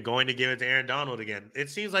think they're going to give it to Aaron Donald again. It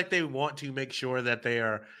seems like they want to make sure that they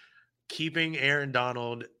are keeping Aaron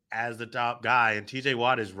Donald as the top guy, and TJ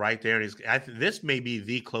Watt is right there. This may be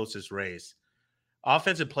the closest race.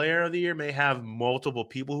 Offensive Player of the Year may have multiple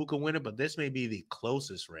people who can win it, but this may be the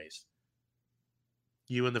closest race.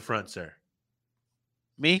 You in the front, sir.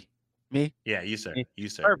 Me? Yeah, you, sir. Me. You,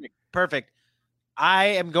 sir. Perfect. I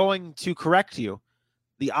am going to correct you.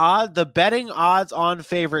 The betting odds on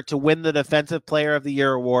favorite to win the Defensive Player of the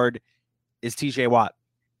Year award is TJ Watt.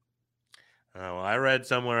 Oh, well, I read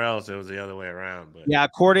somewhere else it was the other way around. But yeah,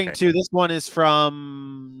 according to this one is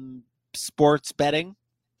from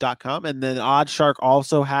sportsbetting.com, and then OddsShark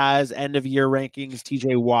also has end of year rankings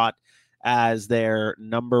TJ Watt as their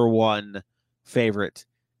number one favorite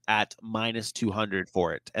at -200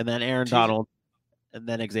 for it, and then Aaron Donald, and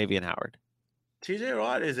then Xavier Howard. TJ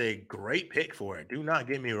Watt is a great pick for it. Do not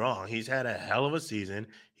get me wrong. He's had a hell of a season.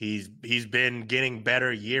 He's been getting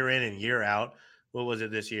better year in and year out. What was it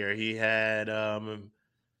this year? He had what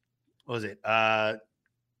was it?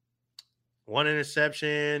 One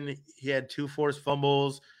interception. He had 2 forced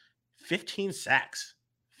fumbles, 15 sacks.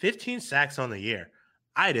 15 sacks on the year.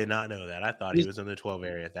 I did not know that. I thought he was in the 12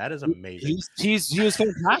 area. That is amazing. He was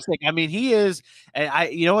fantastic. I mean, he is.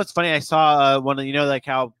 And you know what's funny? I saw one of, like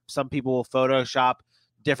how some people will Photoshop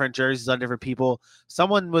different jerseys on different people.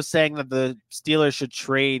 Someone was saying that the Steelers should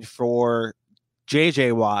trade for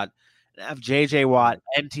JJ Watt and have JJ Watt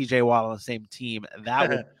and TJ Watt on the same team. That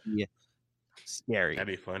would be scary. That'd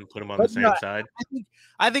be fun. Put them on the same side.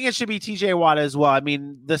 I think it should be TJ Watt as well. I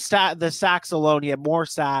mean, the sacks alone, he had more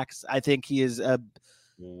sacks. I think he is a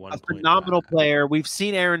phenomenal player. We've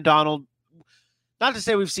seen Aaron Donald, not to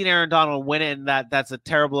say we've seen Aaron Donald win it, and that's a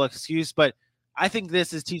terrible excuse, but I think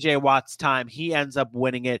this is TJ Watt's time. He ends up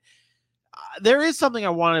winning it. There is something I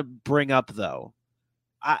want to bring up, though.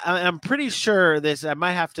 I'm pretty sure I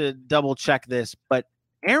might have to double check this, but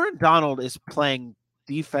Aaron Donald is playing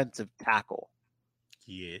defensive tackle.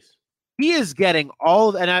 Yes. He is getting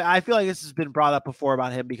and I feel like this has been brought up before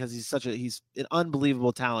about him because he's an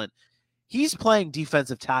unbelievable talent. He's playing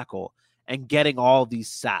defensive tackle and getting all these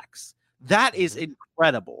sacks. That is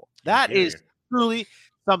incredible. That is truly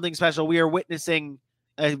something special. We are witnessing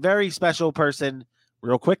a very special person.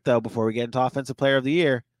 Real quick, though, before we get into Offensive Player of the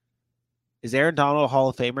Year, is Aaron Donald a Hall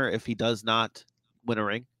of Famer if he does not win a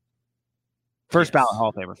ring? First ballot Hall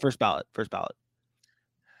of Famer. First ballot.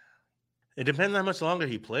 It depends how much longer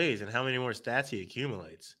he plays and how many more stats he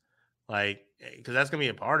accumulates. Because that's gonna be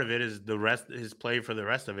a part of it is his play for the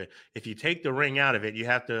rest of it. If you take the ring out of it, you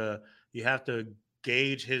have to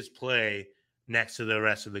gauge his play next to the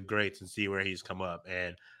rest of the greats and see where he's come up.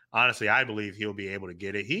 And honestly, I believe he'll be able to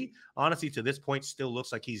get it. He honestly, to this point, still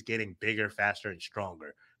looks like he's getting bigger, faster, and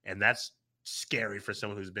stronger. And that's scary for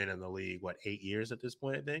someone who's been in the league, 8 years at this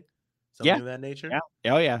point, I think. something of that nature.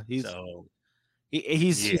 Yeah. Oh yeah. He's a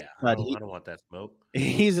I stud. don't want that smoke.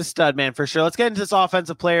 He's a stud, man, for sure. Let's get into this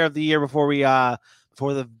offensive player of the year before we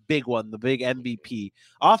before the big one, the big MVP.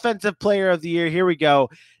 Offensive player of the year. Here we go.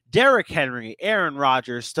 Derrick Henry, Aaron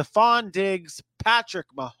Rodgers, Stephon Diggs, Patrick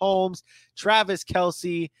Mahomes, Travis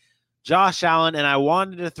Kelce, Josh Allen, and I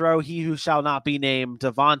wanted to throw he who shall not be named,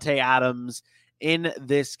 Devontae Adams, in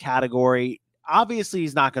this category. Obviously,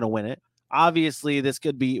 he's not going to win it. Obviously, this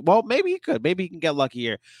could be, well, maybe he could. Maybe he can get lucky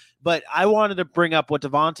here. But I wanted to bring up what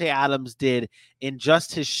Devontae Adams did in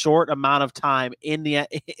just his short amount of time in the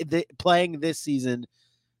playing this season.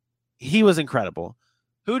 He was incredible.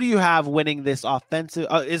 Who do you have winning this offensive?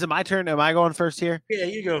 Is it my turn? Am I going first here? Yeah,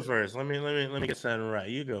 you go first. Let me get something right.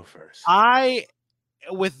 You go first.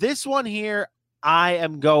 With this one here, I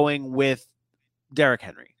am going with Derrick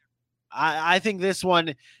Henry. I think this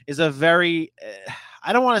one is a very,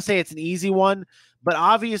 I don't want to say it's an easy one, but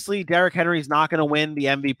obviously Derrick Henry is not going to win the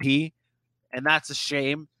MVP, and that's a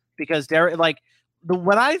shame because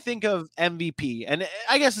when I think of MVP, and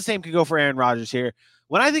I guess the same could go for Aaron Rodgers here.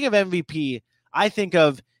 When I think of MVP, I think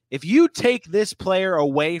of if you take this player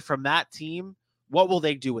away from that team, what will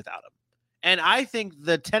they do without him? And I think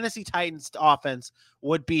the Tennessee Titans offense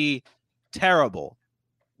would be terrible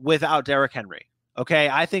without Derrick Henry. Okay,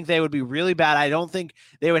 I think they would be really bad. I don't think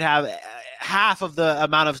they would have half of the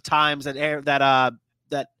amount of times that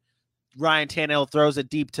Ryan Tannehill throws it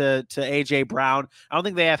deep to AJ Brown. I don't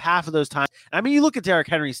think they have half of those times. I mean, you look at Derrick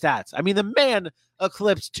Henry's stats. I mean, the man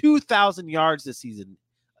eclipsed 2,000 yards this season.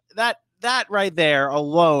 That right there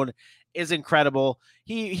alone is incredible.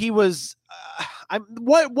 He was.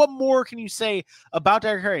 What more can you say about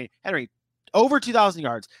Derrick Henry? Over 2,000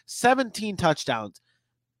 yards, 17 touchdowns.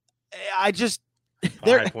 I just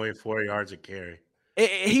 5.4 yards a carry.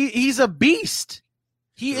 He's a beast.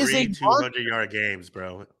 He is a 200-yard games,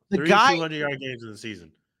 bro. The 200-yard games in the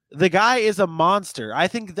season. The guy is a monster. I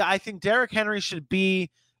think Derrick Henry should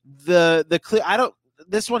be the clear.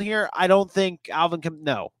 This one here. I don't think Alvin can.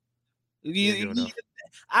 No.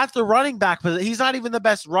 After running back, but he's not even the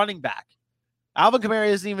best running back. Alvin Kamara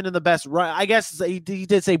isn't even in the best run. I guess he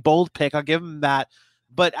did say bold pick. I'll give him that.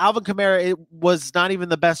 But Alvin Kamara was not even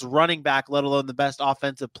the best running back, let alone the best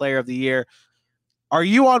offensive player of the year. Are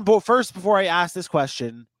you on board? First, before I ask this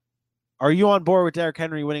question, are you on board with Derrick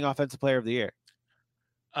Henry winning offensive player of the year?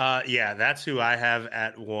 Yeah, that's who I have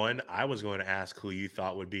at 1. I was going to ask who you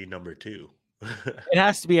thought would be number 2. It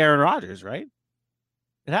has to be Aaron Rodgers, right?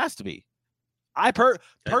 It has to be.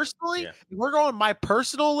 Personally, if we're going my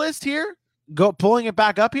personal list here, pulling it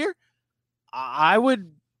back up here, I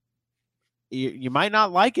would. You might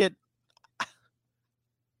not like it.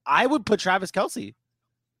 I would put Travis Kelce.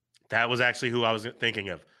 That was actually who I was thinking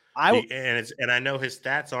of. And I know his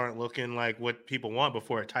stats aren't looking like what people want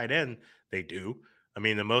before a tight end. They do. I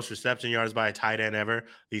mean, the most reception yards by a tight end ever,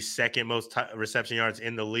 the second most reception yards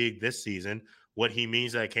in the league this season. What he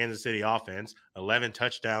means to that Kansas City offense, 11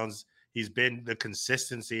 touchdowns. He's been the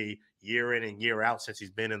consistency year in and year out since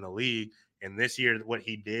he's been in the league. And this year, what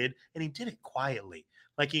he did, and he did it quietly.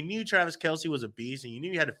 Like, he knew Travis Kelce was a beast, and you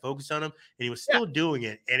knew you had to focus on him, and he was still doing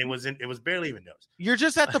it, and it was barely even noticed. You're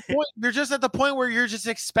just at the point. You're just at the point where you're just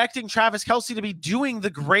expecting Travis Kelce to be doing the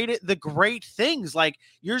great things. Like,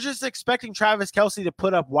 you're just expecting Travis Kelce to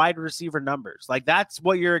put up wide receiver numbers. Like, that's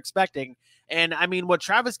what you're expecting. And I mean, what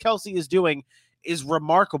Travis Kelce is doing is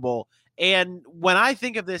remarkable. And when I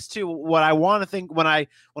think of this too, what I want to think when I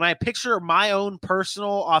picture my own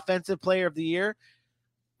personal offensive player of the year,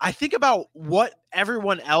 I think about what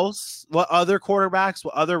everyone else, what other quarterbacks,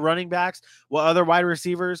 what other running backs, what other wide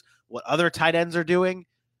receivers, what other tight ends are doing.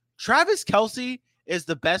 Travis Kelce is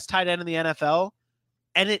the best tight end in the NFL,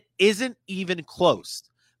 and it isn't even close.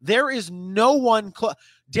 There is no one close.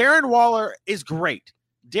 Darren Waller is great.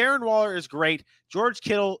 George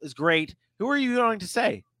Kittle is great. Who are you going to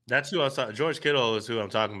say? That's who I saw. George Kittle is who I'm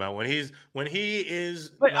talking about. When he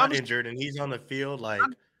is not injured and he's on the field, like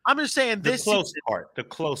I'm just saying the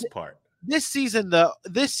close part. This season,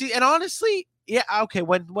 and honestly, yeah, okay.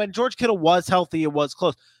 When George Kittle was healthy, it was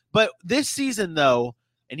close. But this season, though,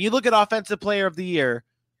 and you look at Offensive Player of the Year,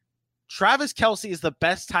 Travis Kelce is the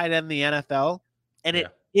best tight end in the NFL, and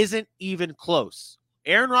it isn't even close.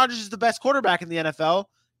 Aaron Rodgers is the best quarterback in the NFL.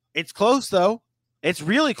 It's close, though. It's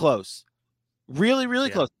really close. Really, really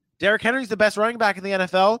close. Derrick Henry's the best running back in the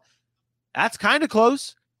NFL. That's kind of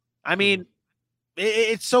close. I mean,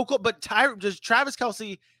 it's so cool. But Travis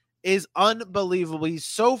Kelce is unbelievable. He's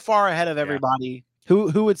so far ahead of everybody.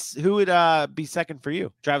 Who would be second for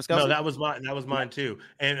you? Travis Kelce? No, that was mine too.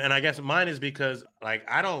 And I guess mine is because, like,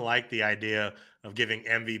 I don't like the idea of giving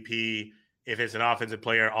MVP if it's an offensive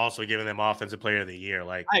player, also giving them offensive player of the year.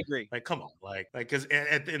 I agree. Like, come on, like, because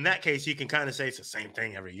in that case, you can kind of say it's the same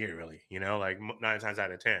thing every year, really. Like 9 times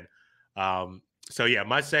out of 10. So yeah,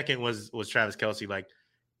 my second was Travis Kelce. Like,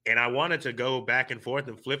 and I wanted to go back and forth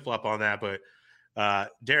and flip flop on that, but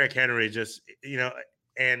Derrick Henry just,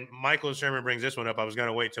 and Michael Sherman brings this one up. I was going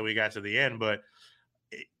to wait till we got to the end, but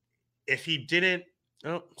if he didn't,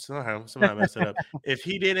 somehow I messed it up. If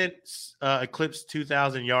he didn't eclipse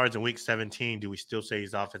 2,000 yards in Week 17, do we still say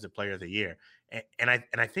he's Offensive Player of the Year? And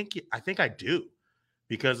I think I do,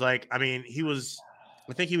 because I think he was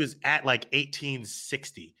at like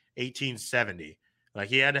 1860, 1870. Like,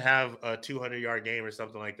 he had to have a 200-yard game or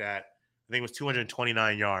something like that. I think it was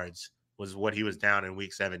 229 yards was what he was down in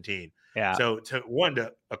Week 17. Yeah. So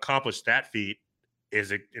to accomplish that feat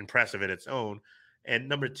is impressive in its own. And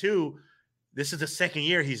number two, this is the second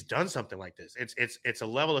year he's done something like this. It's a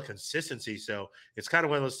level of consistency. So it's kind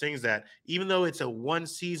of one of those things that, even though it's a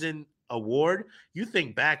one-season award, you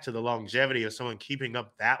think back to the longevity of someone keeping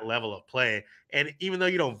up that level of play. And even though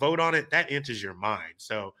you don't vote on it, that enters your mind.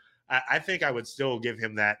 So I think I would still give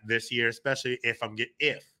him that this year, especially if I'm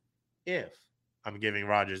giving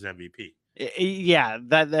Rodgers MVP. Yeah,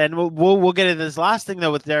 and we'll get into this last thing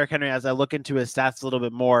though with Derrick Henry as I look into his stats a little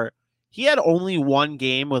bit more. He had only one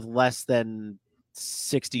game with less than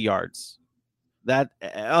 60 yards. That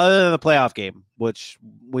other than the playoff game, which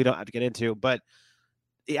we don't have to get into, but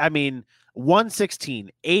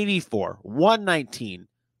 116, 84, 119,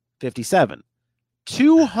 57,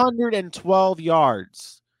 212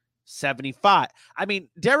 yards, 75.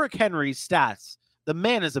 Derrick Henry's stats, the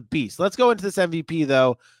man is a beast. Let's go into this MVP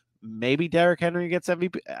though. Maybe Derrick Henry gets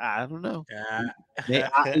MVP. I don't know.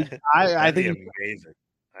 I think amazing.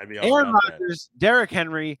 I'd be Aaron Rodgers, Derrick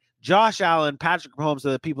Henry, Josh Allen, Patrick Mahomes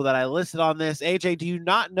are the people that I listed on this. AJ, do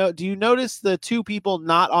you notice the two people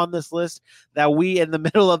not on this list that we in the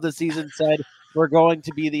middle of the season said were going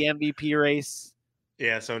to be the MVP race?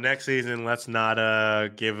 Yeah, so next season, let's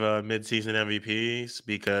not give mid-season MVPs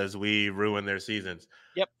because we ruin their seasons.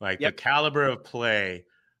 Yep. The caliber of play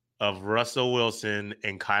of Russell Wilson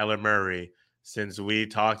and Kyler Murray, since we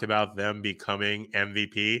talked about them becoming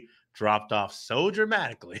MVP, dropped off so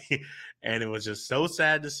dramatically, and it was just so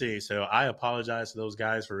sad to see. So I apologize to those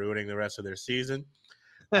guys for ruining the rest of their season.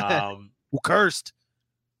 Cursed.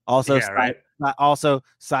 Also, yeah, right.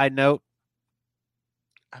 Side note,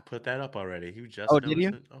 I put that up already. You just did you?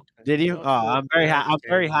 Okay. Did you? Cool. I'm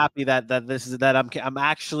very happy that I'm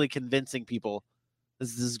actually convincing people.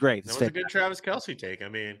 This is great. That was a good Travis Kelce take.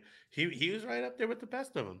 He was right up there with the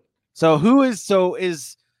best of them. So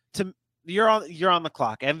you're on the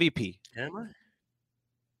clock. MVP. Am I?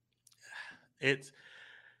 It's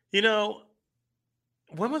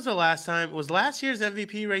when was the last time? Was last year's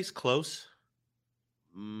MVP race close?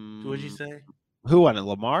 Would you say? Who won it?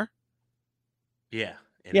 Lamar? Yeah.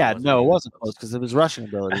 Yeah, it wasn't close because of his rushing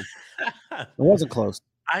ability. It wasn't close.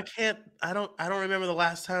 I don't remember the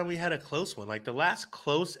last time we had a close one. Like, the last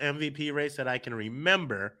close MVP race that I can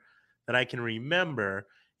remember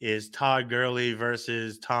is Todd Gurley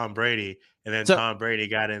versus Tom Brady, and then Tom Brady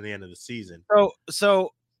got in the end of the season.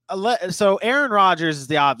 So Aaron Rodgers is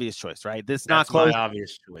the obvious choice, right? That's not close. My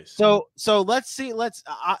obvious choice. So let's see.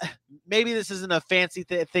 Maybe this isn't a fancy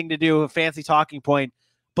thing to do, a fancy talking point,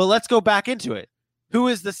 but let's go back into it. Who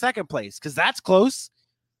is the second place? Because that's close.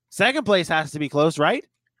 Second place has to be close, right?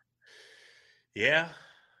 Yeah.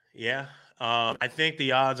 I think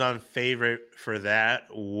the odds-on favorite for that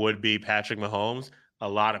would be Patrick Mahomes. A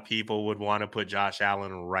lot of people would want to put Josh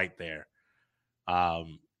Allen right there.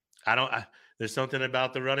 There's something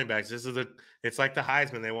about the running backs. It's like the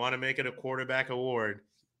Heisman. They want to make it a quarterback award,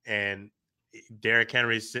 and Derrick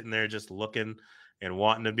Henry's sitting there just looking and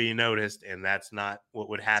wanting to be noticed, and that's not what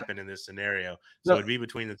would happen in this scenario. So it'd be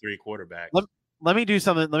between the three quarterbacks. Let me do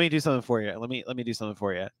something. Let me do something for you. Let me do something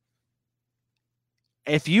for you.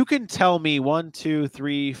 If you can tell me 1, 2,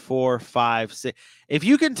 3, 4, 5, 6, if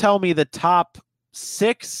you can tell me the top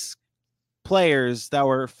 6 players that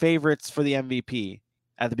were favorites for the MVP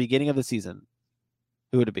at the beginning of the season,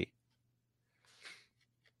 who would it be?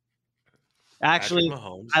 Actually,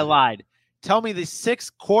 I lied. Tell me the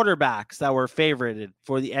 6 quarterbacks that were favorited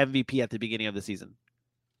for the MVP at the beginning of the season.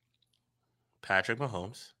 Patrick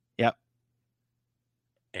Mahomes. Yep.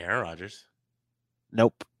 Aaron Rodgers.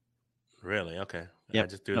 Nope. Really? Okay. Yep. I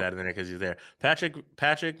just threw that in there because he's there. Patrick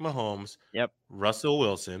Mahomes. Yep. Russell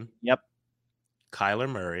Wilson. Yep. Kyler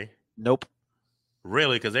Murray. Nope.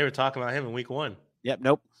 Really? Because they were talking about him in week 1. Yep.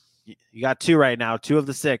 Nope. You got 2 right now. 2 of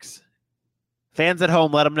the 6. Fans at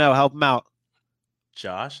home, let them know. Help them out.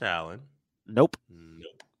 Josh Allen. Nope.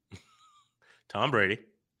 Tom Brady.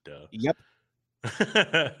 Duh. Yep.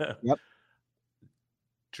 Yep.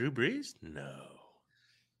 Drew Brees? No.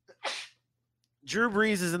 Drew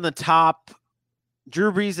Brees is in the top.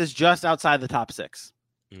 Drew Brees is just outside the top 6.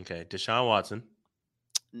 Okay. Deshaun Watson.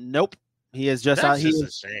 Nope. He is just That's out. just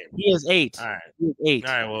a shame. He is 8. All right. He is 8.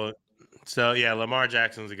 All right. Well, so yeah, Lamar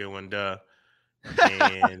Jackson's a good one. Duh.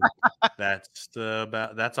 And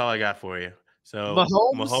that's all I got for you. So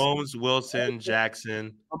Mahomes, Wilson,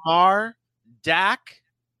 Jackson, Lamar, Dak,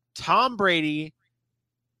 Tom Brady,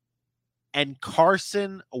 and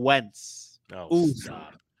Carson Wentz. Oh, oof.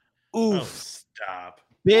 Stop. Oof. Oh, stop.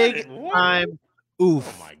 Big time. Oof.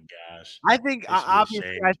 Oh my gosh. I think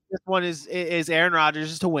obviously this one is Aaron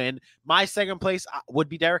Rodgers to win. My second place would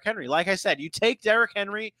be Derrick Henry. Like I said, you take Derrick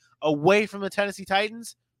Henry away from the Tennessee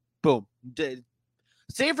Titans, boom.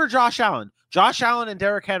 Same for Josh Allen. Josh Allen and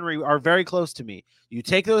Derrick Henry are very close to me. You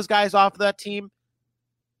take those guys off of that team,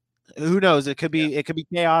 who knows? It could be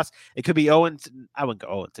chaos. It could be I wouldn't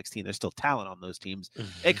go 0-16. There's still talent on those teams.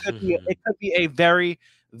 It could be a very,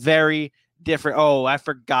 very different. Oh, I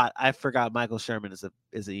forgot Michael Sherman is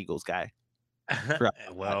an Eagles guy.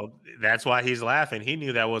 Well, that's why he's laughing. He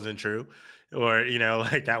knew that wasn't true, or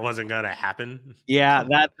like that wasn't gonna happen. Yeah,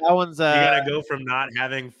 that one's. You gotta go from not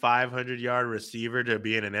having 500-yard receiver to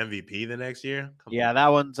being an MVP the next year. That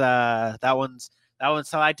one's.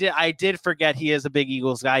 So I did forget he is a big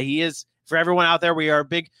Eagles guy. He is, for everyone out there.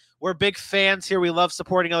 We're big fans here. We love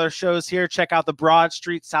supporting other shows here. Check out the Broad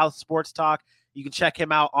Street South Sports Talk. You can check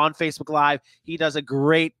him out on Facebook Live. He does a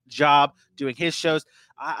great job doing his shows.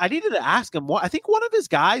 I needed to ask him. I think one of his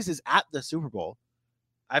guys is at the Super Bowl.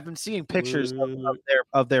 I've been seeing pictures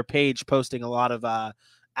of their page posting a lot of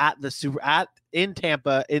in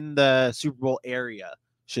Tampa in the Super Bowl area,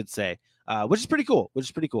 should say, which is pretty cool.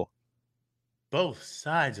 Both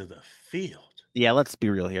sides of the field. Yeah, let's be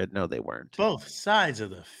real here. No, they weren't. Both sides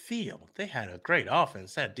of the field. They had a great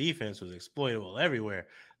offense. That defense was exploitable everywhere.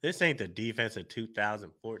 This ain't the defense of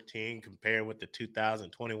 2014 compared with the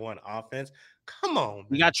 2021 offense. Come on, man.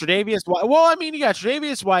 You got Tre'Davious White. Well, I mean, you got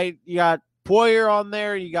Tre'Davious White. You got Poyer on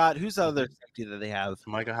there. You got who's the other safety that they have?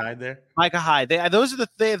 Micah Hyde there. Micah Hyde. They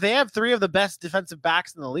have 3 of the best defensive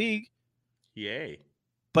backs in the league. Yay!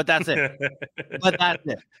 But that's it.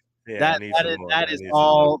 Yeah, that is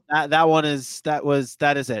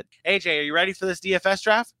it. AJ, are you ready for this DFS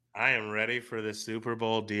draft? I am ready for the Super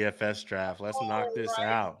Bowl DFS draft. Let's knock this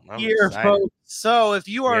out. I'm here, excited. folks. So if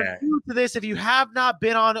you are new to this, if you have not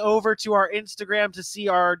been on over to our Instagram to see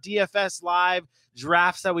our DFS live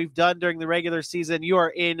drafts that we've done during the regular season, you are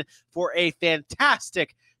in for a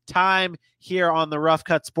fantastic time here on the Rough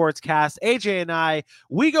Cut Sportscast. AJ and I,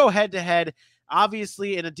 we go head to head.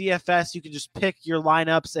 Obviously, in a DFS, you can just pick your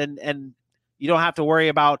lineups and you don't have to worry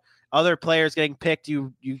about other players getting picked.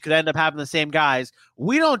 You could end up having the same guys.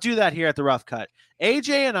 We don't do that here at the Rough Cut. AJ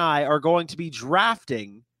and I are going to be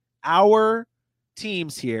drafting our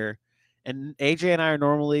teams here, and AJ and I are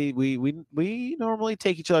normally we normally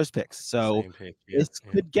take each other's picks. So this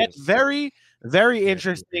could get very, very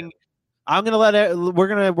interesting. I'm gonna let it. We're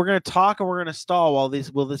gonna talk and we're gonna stall while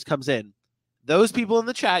this comes in. Those people in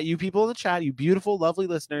the chat, you beautiful, lovely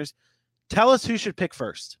listeners, tell us who should pick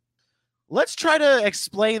first. Let's try to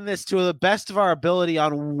explain this to the best of our ability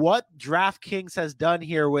on what DraftKings has done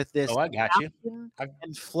here with this. Oh, I got you.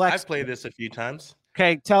 And flex. I've played this a few times.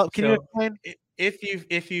 Okay, can you explain?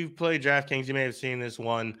 If you've played DraftKings, you may have seen this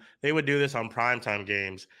one. They would do this on primetime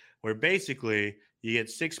games where basically you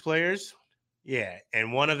get 6 players. Yeah,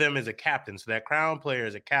 and one of them is a captain. So that crown player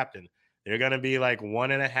is a captain. They're going to be like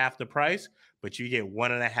 1.5 the price, but you get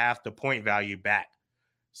 1.5 the point value back.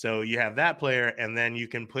 So you have that player, and then you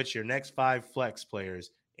can put your next 5 flex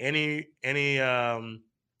players, any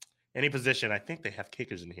position. I think they have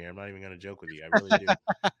kickers in here. I'm not even going to joke with you. I really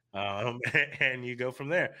do. And you go from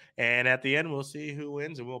there. And at the end, we'll see who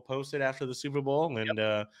wins, and we'll post it after the Super Bowl.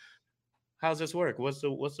 And how's this work? What's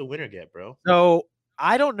the winner get, bro? So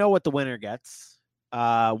I don't know what the winner gets.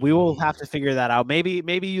 We will have to figure that out.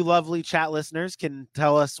 Maybe you lovely chat listeners can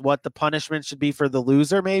tell us what the punishment should be for the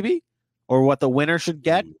loser, maybe, or what the winner should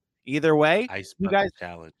get. Either way, you guys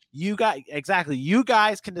challenge. You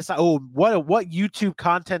guys can decide. Oh, what YouTube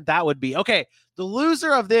content that would be. Okay, the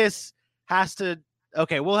loser of this has to.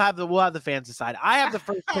 Okay, we'll have the fans decide. I have the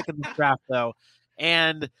first pick in this draft though,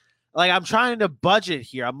 and like I'm trying to budget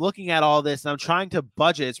here. I'm looking at all this and I'm trying to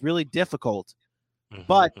budget. It's really difficult.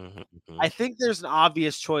 But I think there's an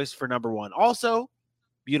obvious choice for number 1. Also,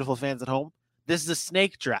 beautiful fans at home, this is a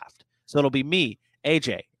snake draft. So it'll be me,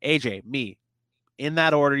 AJ, me. In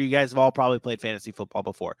that order, you guys have all probably played fantasy football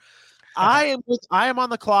before. I am on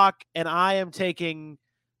the clock, and I am taking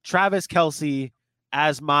Travis Kelce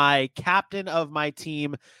as my captain of my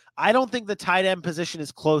team. I don't think the tight end position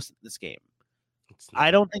is close in this game.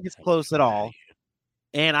 I don't think it's close at all.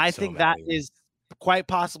 And I think that is quite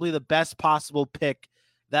possibly the best possible pick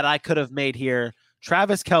that I could have made here.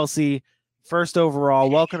 Travis Kelce, first overall.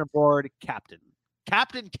 Welcome aboard, Captain.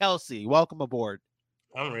 Captain Kelce, welcome aboard.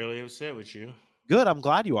 I'm really upset with you. Good. I'm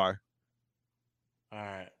glad you are. All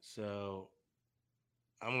right. So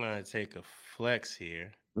I'm going to take a flex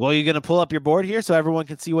here. Well, you're going to pull up your board here so everyone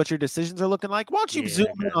can see what your decisions are looking like. Why don't you zoom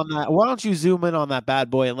in on that? Why don't you zoom in on that bad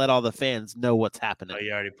boy and let all the fans know what's happening? Oh,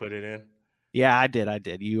 you already put it in? Yeah, I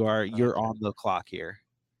did. You're on the clock here.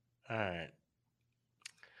 All right.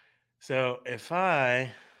 So if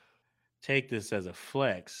I take this as a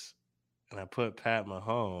flex and I put Pat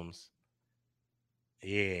Mahomes,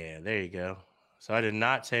 yeah, there you go. So I did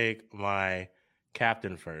not take my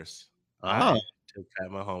captain first. I took Pat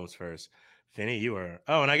Mahomes first. Vinny, you are.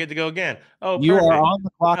 Oh, and I get to go again. Oh, you perfect. are on the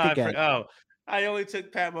clock again. I only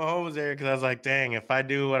took Pat Mahomes there because I was like, dang, if I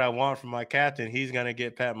do what I want from my captain, he's going to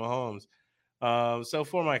get Pat Mahomes. So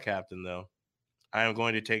for my captain, though, I am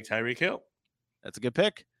going to take Tyreek Hill. That's a good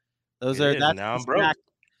pick. Now I'm broke.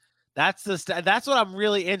 That's what I'm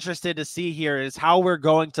really interested to see here is how we're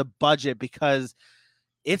going to budget, because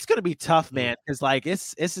it's going to be tough, man. Because like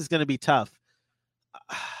this is going to be tough.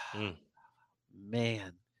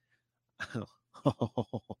 Man.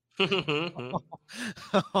 If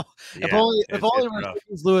only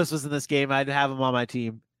Mercedes Lewis was in this game, I'd have him on my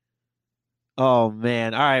team. Oh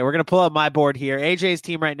man. All right, we're gonna pull up my board here. AJ's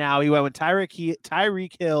team right now. He went with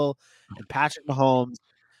Tyreek Hill and Patrick Mahomes.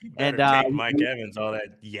 And take Mike Evans, all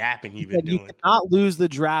that yapping you've been doing. You cannot lose the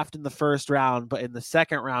draft in the first round, but in the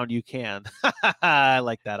second round you can. I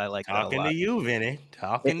like that. Talking to you, Vinny.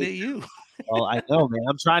 Talking to you. Well, I know, man.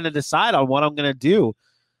 I'm trying to decide on what I'm gonna do.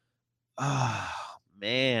 Oh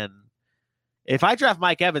man. If I draft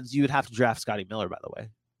Mike Evans, you would have to draft Scotty Miller, by the way.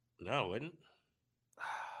 No, I wouldn't.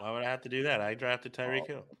 Why would I have to do that? I drafted Tyreek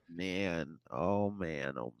Hill. Man. Oh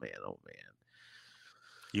man.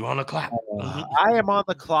 You on the clock? I am on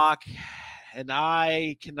the clock, and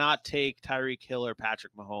I cannot take Tyreek Hill or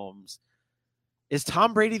Patrick Mahomes. Is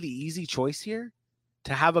Tom Brady the easy choice here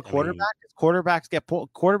to have a quarterback?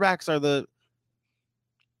 Quarterbacks are the.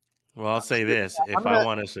 Well, I'll say this: if I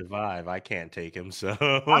want to survive, I can't take him. So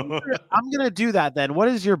I'm gonna do that then. What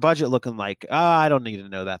is your budget looking like? I don't need to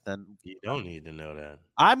know that then. You don't need to know that.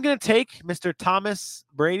 I'm gonna take Mr. Thomas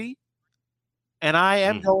Brady, and I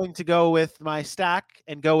am going to go with my stack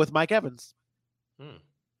and go with Mike Evans.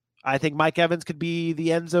 I think Mike Evans could be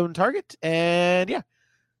the end zone target, and yeah,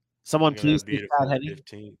 someone please be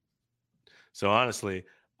 15. So honestly,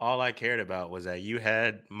 all I cared about was that you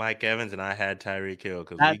had Mike Evans and I had Tyreek Hill,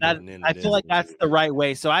 because I feel like that's the right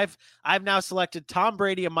way. So I've now selected Tom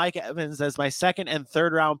Brady and Mike Evans as my second and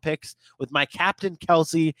third round picks with my captain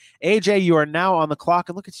Kelce. AJ, you are now on the clock,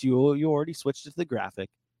 and look at you. You already switched to the graphic.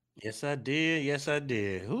 Yes, I did.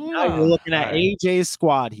 Now you're looking at AJ's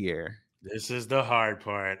squad here. This is the hard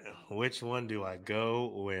part. Which one do I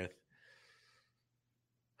go with?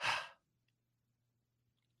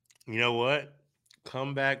 You know what?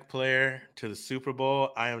 Comeback player to the Super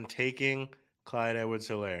Bowl. I am taking Clyde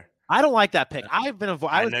Edwards-Helaire. I don't like that pick. I've been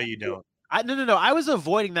avoiding. I know you don't. No. I was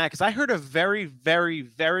avoiding that because I heard a very, very,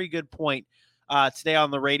 very good point today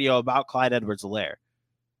on the radio about Clyde Edwards-Helaire,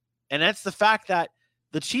 and that's the fact that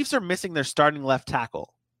the Chiefs are missing their starting left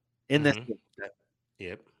tackle in this game.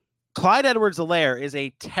 Yep. Clyde Edwards-Helaire is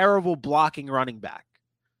a terrible blocking running back.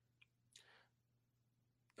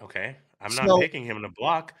 Okay. I'm not picking him to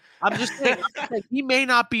block. I'm just saying he may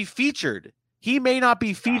not be featured. He may not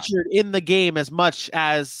be featured in the game as much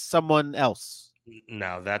as someone else.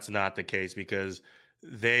 No, that's not the case, because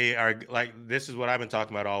they are like, this is what I've been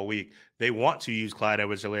talking about all week. They want to use Clyde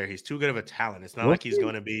Edwards-Helaire. He's too good of a talent. It's not like he's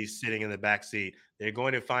going to be sitting in the back seat. They're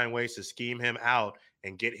going to find ways to scheme him out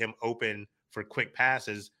and get him open for quick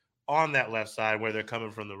passes on that left side where they're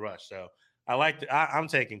coming from the rush. So I'm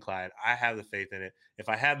taking Clyde. I have the faith in it. If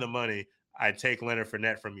I had the money, I'd take Leonard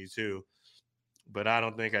Fournette from you too, but I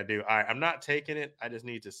don't think I do. All right, I'm not taking it. I just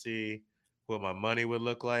need to see what my money would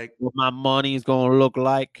look like. What my money is going to look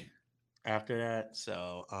like after that.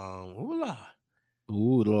 So,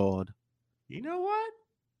 ooh, Lord. You know what?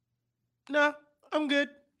 No, I'm good.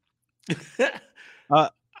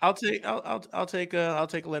 I'll take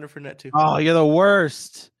Leonard Fournette too. Oh, you're the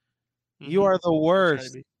worst. You are the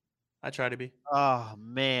worst. I try to be. Oh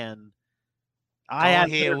man, I had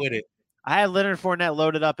Leonard Fournette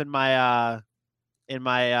loaded up in my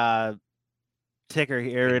ticker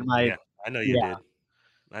here. I know you did.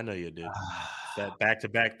 I know you did. That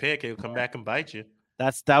back-to-back pick, it'll come back and bite you.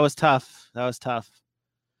 That was tough.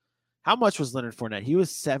 How much was Leonard Fournette? He was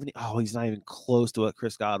 70. Oh, he's not even close to what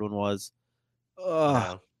Chris Godwin was.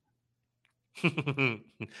 Ugh. No.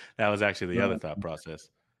 That was actually the other thought process.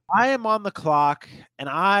 I am on the clock, and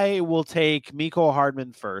I will take Mecole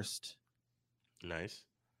Hardman first. Nice.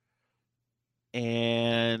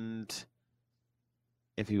 And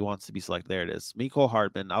if he wants to be selected, there it is. Mecole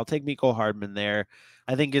Hardman. I'll take Mecole Hardman there.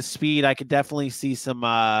 I think his speed, I could definitely see some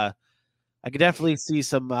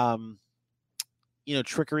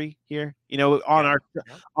trickery here. On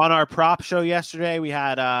our prop show yesterday, we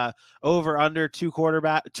had over under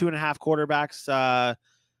 2.5 quarterbacks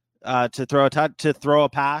to throw a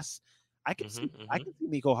pass. I can see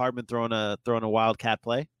Mecole Hardman throwing a wildcat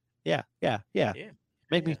play. Yeah.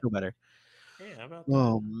 Make me feel better. Yeah, how about that?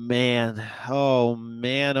 Oh man.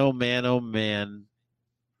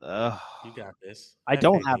 You got this. I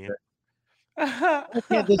don't have it. Why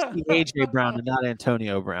can't this be AJ Brown and not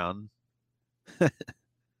Antonio Brown?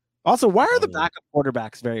 Also, why are the backup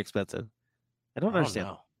quarterbacks very expensive? I don't understand.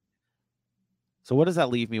 Know. So what does that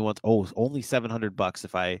leave me once? Oh, only $700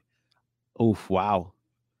 if I. Oof! Wow,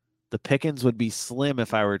 the pickings would be slim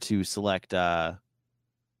if I were to select.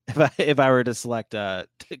 If I were to select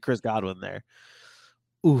Chris Godwin there.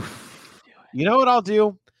 Oof! You know what I'll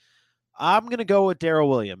do? I'm gonna go with Darrell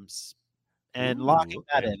Williams and locking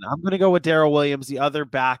that in. I'm gonna go with Darrell Williams, the other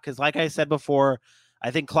back, because like I said before,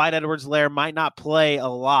 I think Clyde Edwards-Helaire might not play a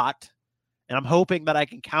lot, and I'm hoping that I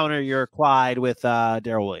can counter your Clyde with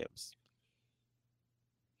Darrell Williams.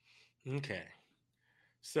 Okay.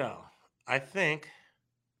 So, I think...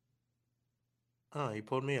 Oh, you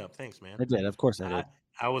pulled me up. Thanks, man. I did. Of course I did.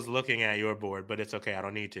 I was looking at your board, but it's okay. I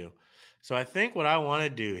don't need to. So, I think what I want to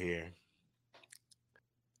do here...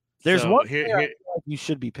 There's one here you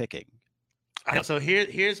should be picking. So,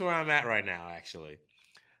 here's where I'm at right now, actually,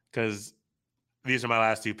 because... These are my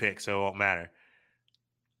last two picks, so it won't matter.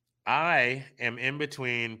 I am in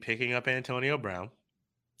between picking up Antonio Brown.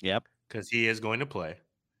 Yep. Because he is going to play.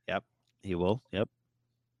 Yep. He will. Yep.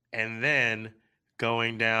 And then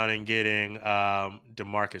going down and getting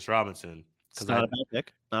Demarcus Robinson. It's not a bad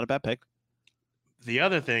pick. Not a bad pick. The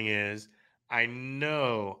other thing is, I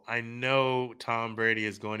know Tom Brady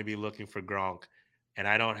is going to be looking for Gronk, and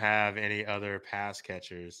I don't have any other pass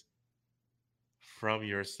catchers from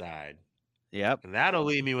your side. Yep. And that'll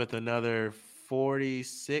leave me with another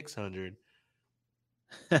 4,600,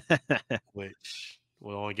 which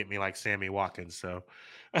will only get me like Sammy Watkins. So,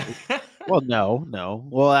 well, no.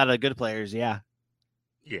 Well, out of good players, yeah.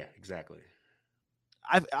 Yeah, exactly.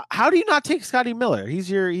 How do you not take Scotty Miller? He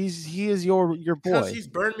is your boy. Because he's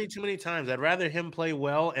burned me too many times. I'd rather him play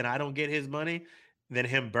well and I don't get his money than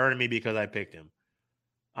him burn me because I picked him.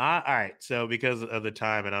 All right. So because of the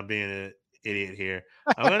time, and I'm being an idiot here,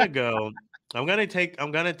 I'm gonna go. I'm gonna take Gronk.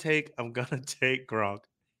 I'm gonna take Gronk.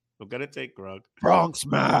 Gronk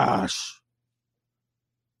smash.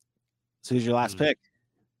 So who's your last pick?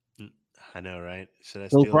 I know, right? Should I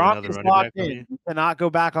so steal Gronk another is running back from you? You cannot go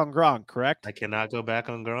back on Gronk, correct? I cannot go back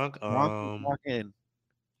on Gronk. Gronk is locked in.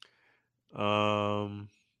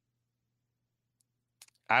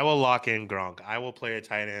 I will lock in Gronk. I will play a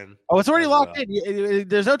tight end. Oh, it's already locked in.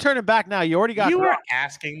 There's no turning back now. You already got. You were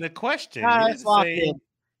asking the question. It's locked in.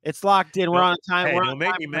 It's locked in. We're on time. Hey, don't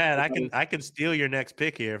make me mad. I can steal your next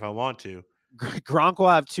pick here if I want to. Gronk will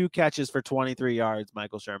have 2 catches for 23 yards.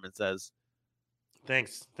 Michael Sherman says.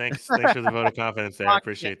 Thanks for the vote of confidence there. I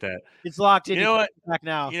appreciate that. It's locked in. You know what? Back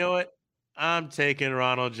now. You know what? I'm taking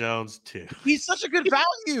Ronald Jones too. He's such a good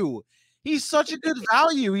value. He's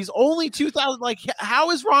only 2,000. Like, how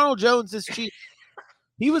is Ronald Jones this cheap?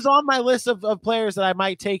 He was on my list of players that I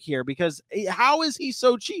might take here because how is he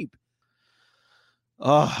so cheap?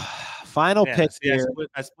 Oh, final pick here.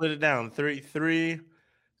 I split it down. Three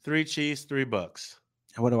Chiefs, $3.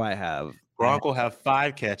 What do I have? Gronk will have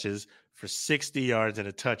 5 catches for 60 yards and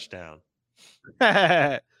a touchdown.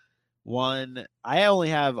 I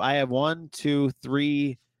have 1, 2,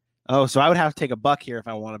 3. Oh, so I would have to take a buck here if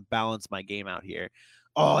I want to balance my game out here.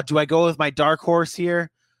 Oh, do I go with my dark horse here?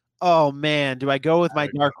 Oh man, do I go with my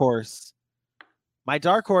dark horse? My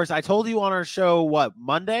dark horse, I told you on our show, what,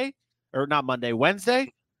 Monday? Or not Monday, Wednesday?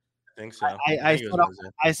 I think so.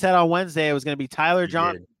 I said on Wednesday it was going to be Tyler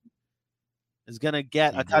Johnson is going to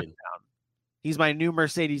get a touchdown. He's my new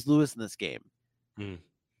Mercedes Lewis in this game.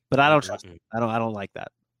 But I don't trust him. I don't like that.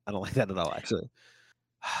 I don't like that at all, actually.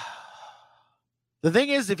 The thing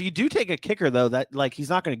is, if you do take a kicker, though, that like he's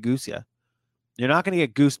not going to goose you. You're not going to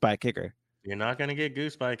get goosed by a kicker. You're not going to get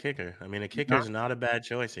goosed by a kicker. I mean, a kicker is not a bad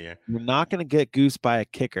choice here. You're not going to get goosed by a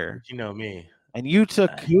kicker. But you know me. And you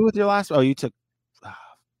took who with your last? Oh, you took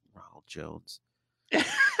Ronald Jones.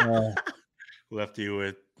 Left you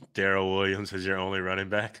with Darrell Williams as your only running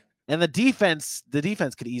back. And the defense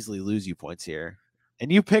could easily lose you points here. And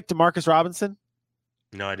you picked Demarcus Robinson?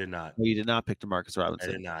 No, I did not. No, you did not pick Demarcus I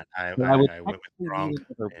Robinson. did not. I I went with Gronk. need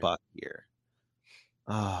another buck here.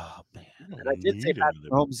 Oh man! I And I did say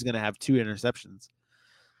Patrick Mahomes is going to have 2 interceptions.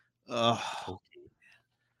 Okay.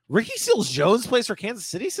 Ricky Seals-Jones plays for Kansas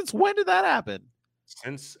City. Since when did that happen?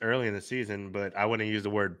 Since early in the season, but I wouldn't use the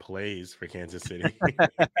word plays for Kansas City.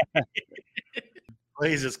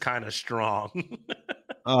 Plays is kind of strong.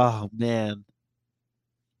 Oh man!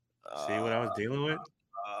 See what I was dealing with?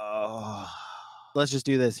 Let's just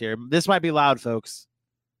do this here. This might be loud, folks,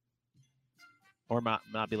 or not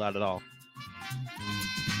be loud at all.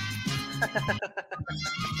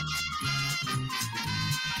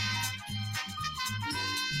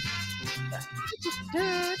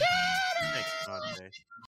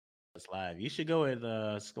 It's live. You should go with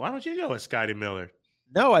why don't you go with Scotty Miller?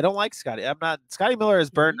 No, I don't like Scotty. I'm not. Scotty Miller has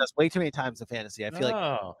burned us way too many times in fantasy. I feel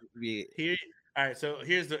like here. All right, so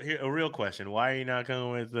here's a real question: why are you not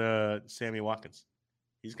going with Sammy Watkins?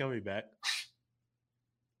 He's gonna be back.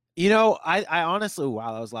 You know, I honestly,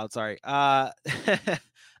 wow, that was loud. Sorry. Bless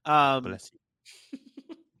you.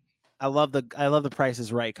 I love the Price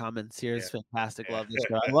is Right comments here. It's fantastic. Love this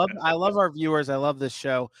show. I love our viewers. I love this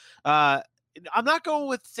show. I'm not going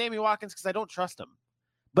with Sammy Watkins because I don't trust him.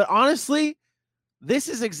 But honestly, this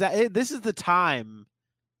is the time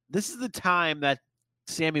that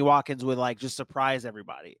Sammy Watkins would like just surprise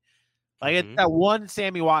everybody. Like it's that one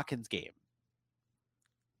Sammy Watkins game.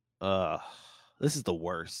 This is the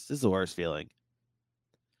worst. This is the worst feeling.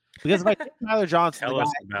 Because if I take Tyler Johnson, tell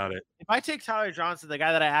us about it. If I take Tyler Johnson, the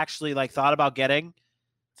guy that I actually like thought about getting,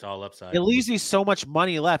 it's all upside. It leaves me so much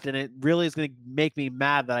money left, and it really is going to make me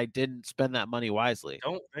mad that I didn't spend that money wisely.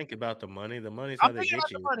 Don't think about the money. The money's how they get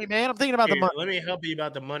you. The money, man. I'm thinking about the money. Let me help you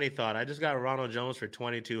about the money thought. I just got Ronald Jones for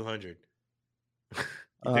 $2,200. You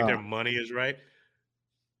think their money is right?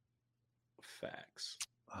 Facts.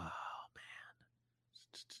 Oh man,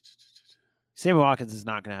 Sammy Watkins is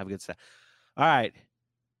not going to have a good set. All right.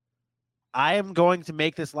 I am going to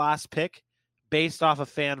make this last pick based off a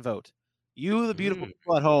fan vote. You, the beautiful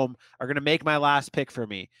people at home, are going to make my last pick for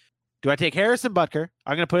me. Do I take Harrison Butker?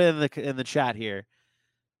 I'm going to put it in the chat here.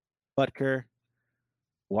 Butker,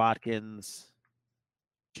 Watkins,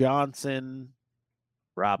 Johnson,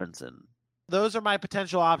 Robinson. Those are my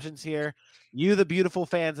potential options here. You, the beautiful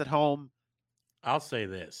fans at home. I'll say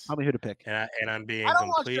this. Tell me who to pick. And I'm being I don't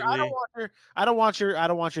want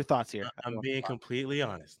your thoughts here. I'm being completely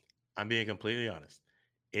honest.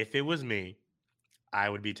 If it was me, I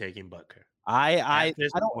would be taking Butker. I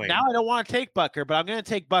don't want to take Butker, but I'm going to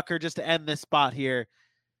take Butker just to end this spot here.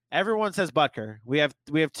 Everyone says Butker. We have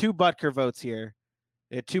 2 Butker votes here.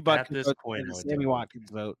 We have 2 Butker votes and a Sammy Watkins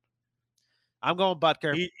vote. I'm going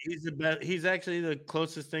Butker. He's the best. He's actually the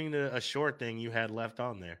closest thing to a short thing you had left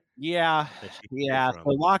on there. Yeah. So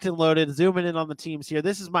locked and loaded. Zooming in on the teams here.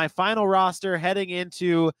 This is my final roster heading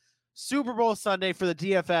into Super Bowl Sunday for the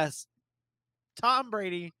DFS. Tom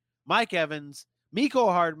Brady, Mike Evans,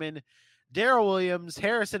 Mecole Hardman, Darrell Williams,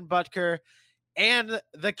 Harrison Butker, and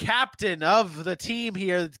the captain of the team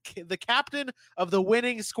here, the captain of the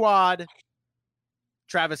winning squad,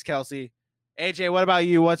 Travis Kelce. AJ, what about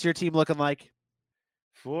you? What's your team looking like?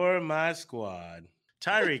 For my squad,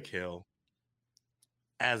 Tyreek Hill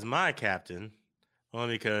as my captain,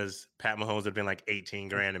 only because Pat Mahomes would have been like 18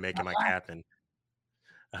 grand to make him my captain.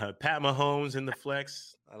 Pat Mahomes in the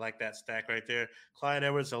flex. I like that stack right there. Clyde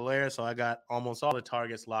Edwards-Helaire, so I got almost all the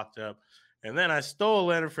targets locked up. And then I stole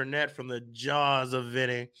Leonard Fournette from the jaws of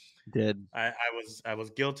Vinny. Did. I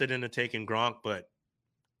was guilted into taking Gronk, but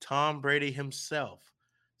Tom Brady himself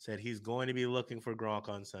said he's going to be looking for Gronk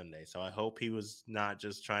on Sunday. So I hope he was not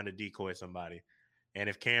just trying to decoy somebody. And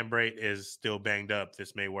if Cam Brate is still banged up,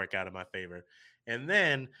 this may work out in my favor. And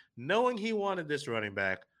then, knowing he wanted this running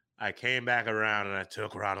back, I came back around and I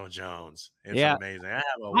took Ronald Jones. It's amazing. I have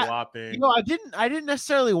a whopping. I didn't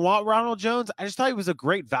necessarily want Ronald Jones. I just thought he was a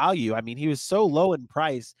great value. I mean, he was so low in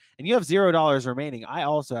price, and you have $0 remaining. I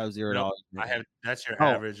also have $0. That's your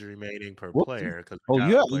average remaining per player.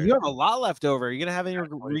 You have a lot left over. Are you gonna have any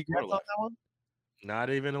regrets on that one?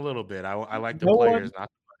 Not even a little bit. I like the players, not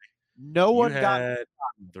the money. No one got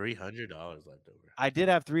 $300 left over. I did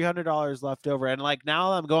have $300 left over, and like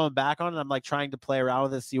now I'm going back on it. I'm like trying to play around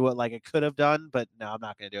with it, see what like it could have done, but no, I'm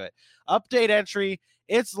not going to do it. Update entry.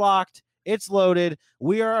 It's locked. It's loaded.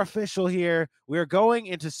 We are official here. We are going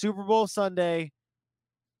into Super Bowl Sunday.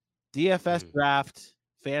 DFS draft.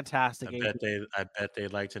 Fantastic. I bet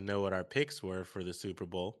they'd like to know what our picks were for the Super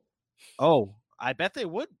Bowl. Oh, I bet they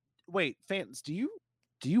would. Wait, fans, do you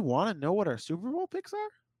Do you want to know what our Super Bowl picks are?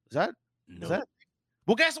 Is that? No.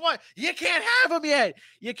 Well, guess what? You can't have them yet.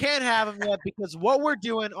 You can't have them yet because what we're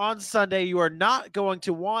doing on Sunday, you are not going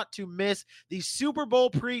to want to miss the Super Bowl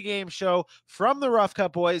pregame show from the Rough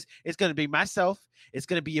Cut Boys. It's going to be myself. It's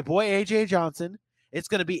going to be your boy, AJ Johnson. It's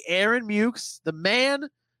going to be Aaron Mukes, the man,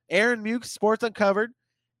 Aaron Mukes, Sports Uncovered,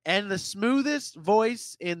 and the smoothest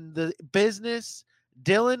voice in the business,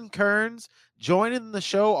 Dylan Kearns, joining the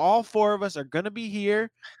show. All four of us are going to be here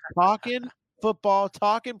talking football,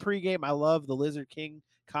 talking pregame. I love the Lizard King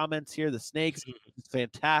comments here. The Snakes, it's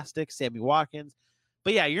fantastic. Sammy Watkins.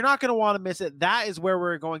 But yeah, you're not going to want to miss it. That is where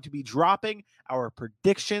we're going to be dropping our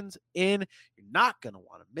predictions in. You're not going to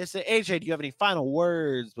want to miss it. AJ, do you have any final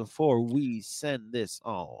words before we send this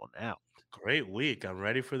on out? Great week. I'm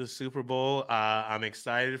ready for the Super Bowl. I'm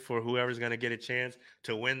excited for whoever's going to get a chance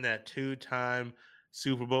to win that 2-time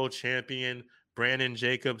Super Bowl champion, Brandon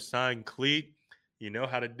Jacobs signed cleat. You know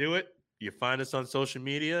how to do it. You find us on social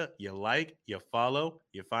media. You like, you follow.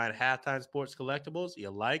 You find Halftime Sports Collectibles.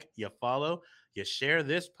 You like, you follow. You share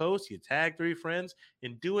this post. You tag 3 friends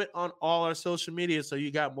and do it on all our social media so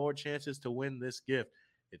you got more chances to win this gift.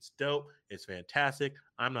 It's dope. It's fantastic.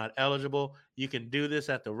 I'm not eligible. You can do this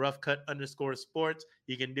at the roughcut_sports.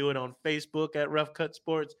 You can do it on Facebook at Rough Cut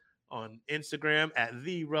Sports, on Instagram at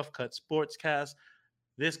the Rough Cut Sportscast.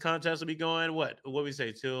 This contest will be going, what we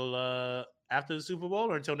say, till after the Super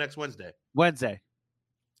Bowl or until next Wednesday? Wednesday.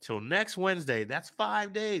 Till next Wednesday. That's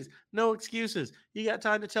 5 days. No excuses. You got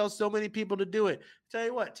time to tell so many people to do it. Tell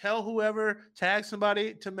you what, tell whoever, tag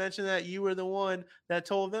somebody to mention that you were the one that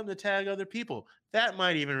told them to tag other people. That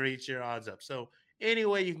might even reach your odds up. So any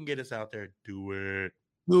way you can get us out there, do it.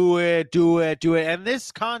 Do it. And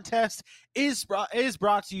this contest is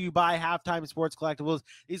brought to you by Halftime Sports Collectibles.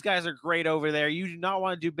 These guys are great over there. You do not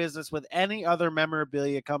want to do business with any other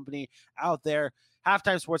memorabilia company out there.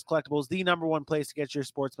 Halftime Sports Collectibles, the #1 place to get your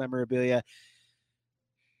sports memorabilia.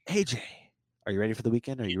 AJ, are you ready for the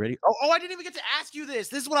weekend? Are you ready? Oh, I didn't even get to ask you this.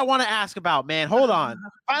 This is what I want to ask about, man. Hold on.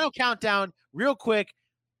 Final countdown real quick.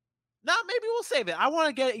 No, maybe we'll save it. I want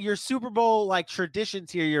to get your Super Bowl like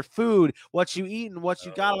traditions here, your food, what you eat, and what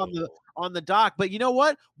you got on the dock. But you know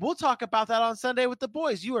what? We'll talk about that on Sunday with the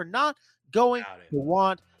boys. You are not going to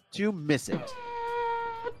want to miss it.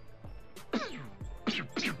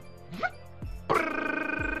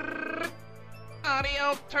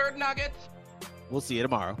 Adios, turd nuggets. We'll see you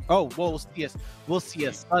tomorrow. Oh, well, we'll see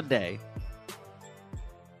you Sunday.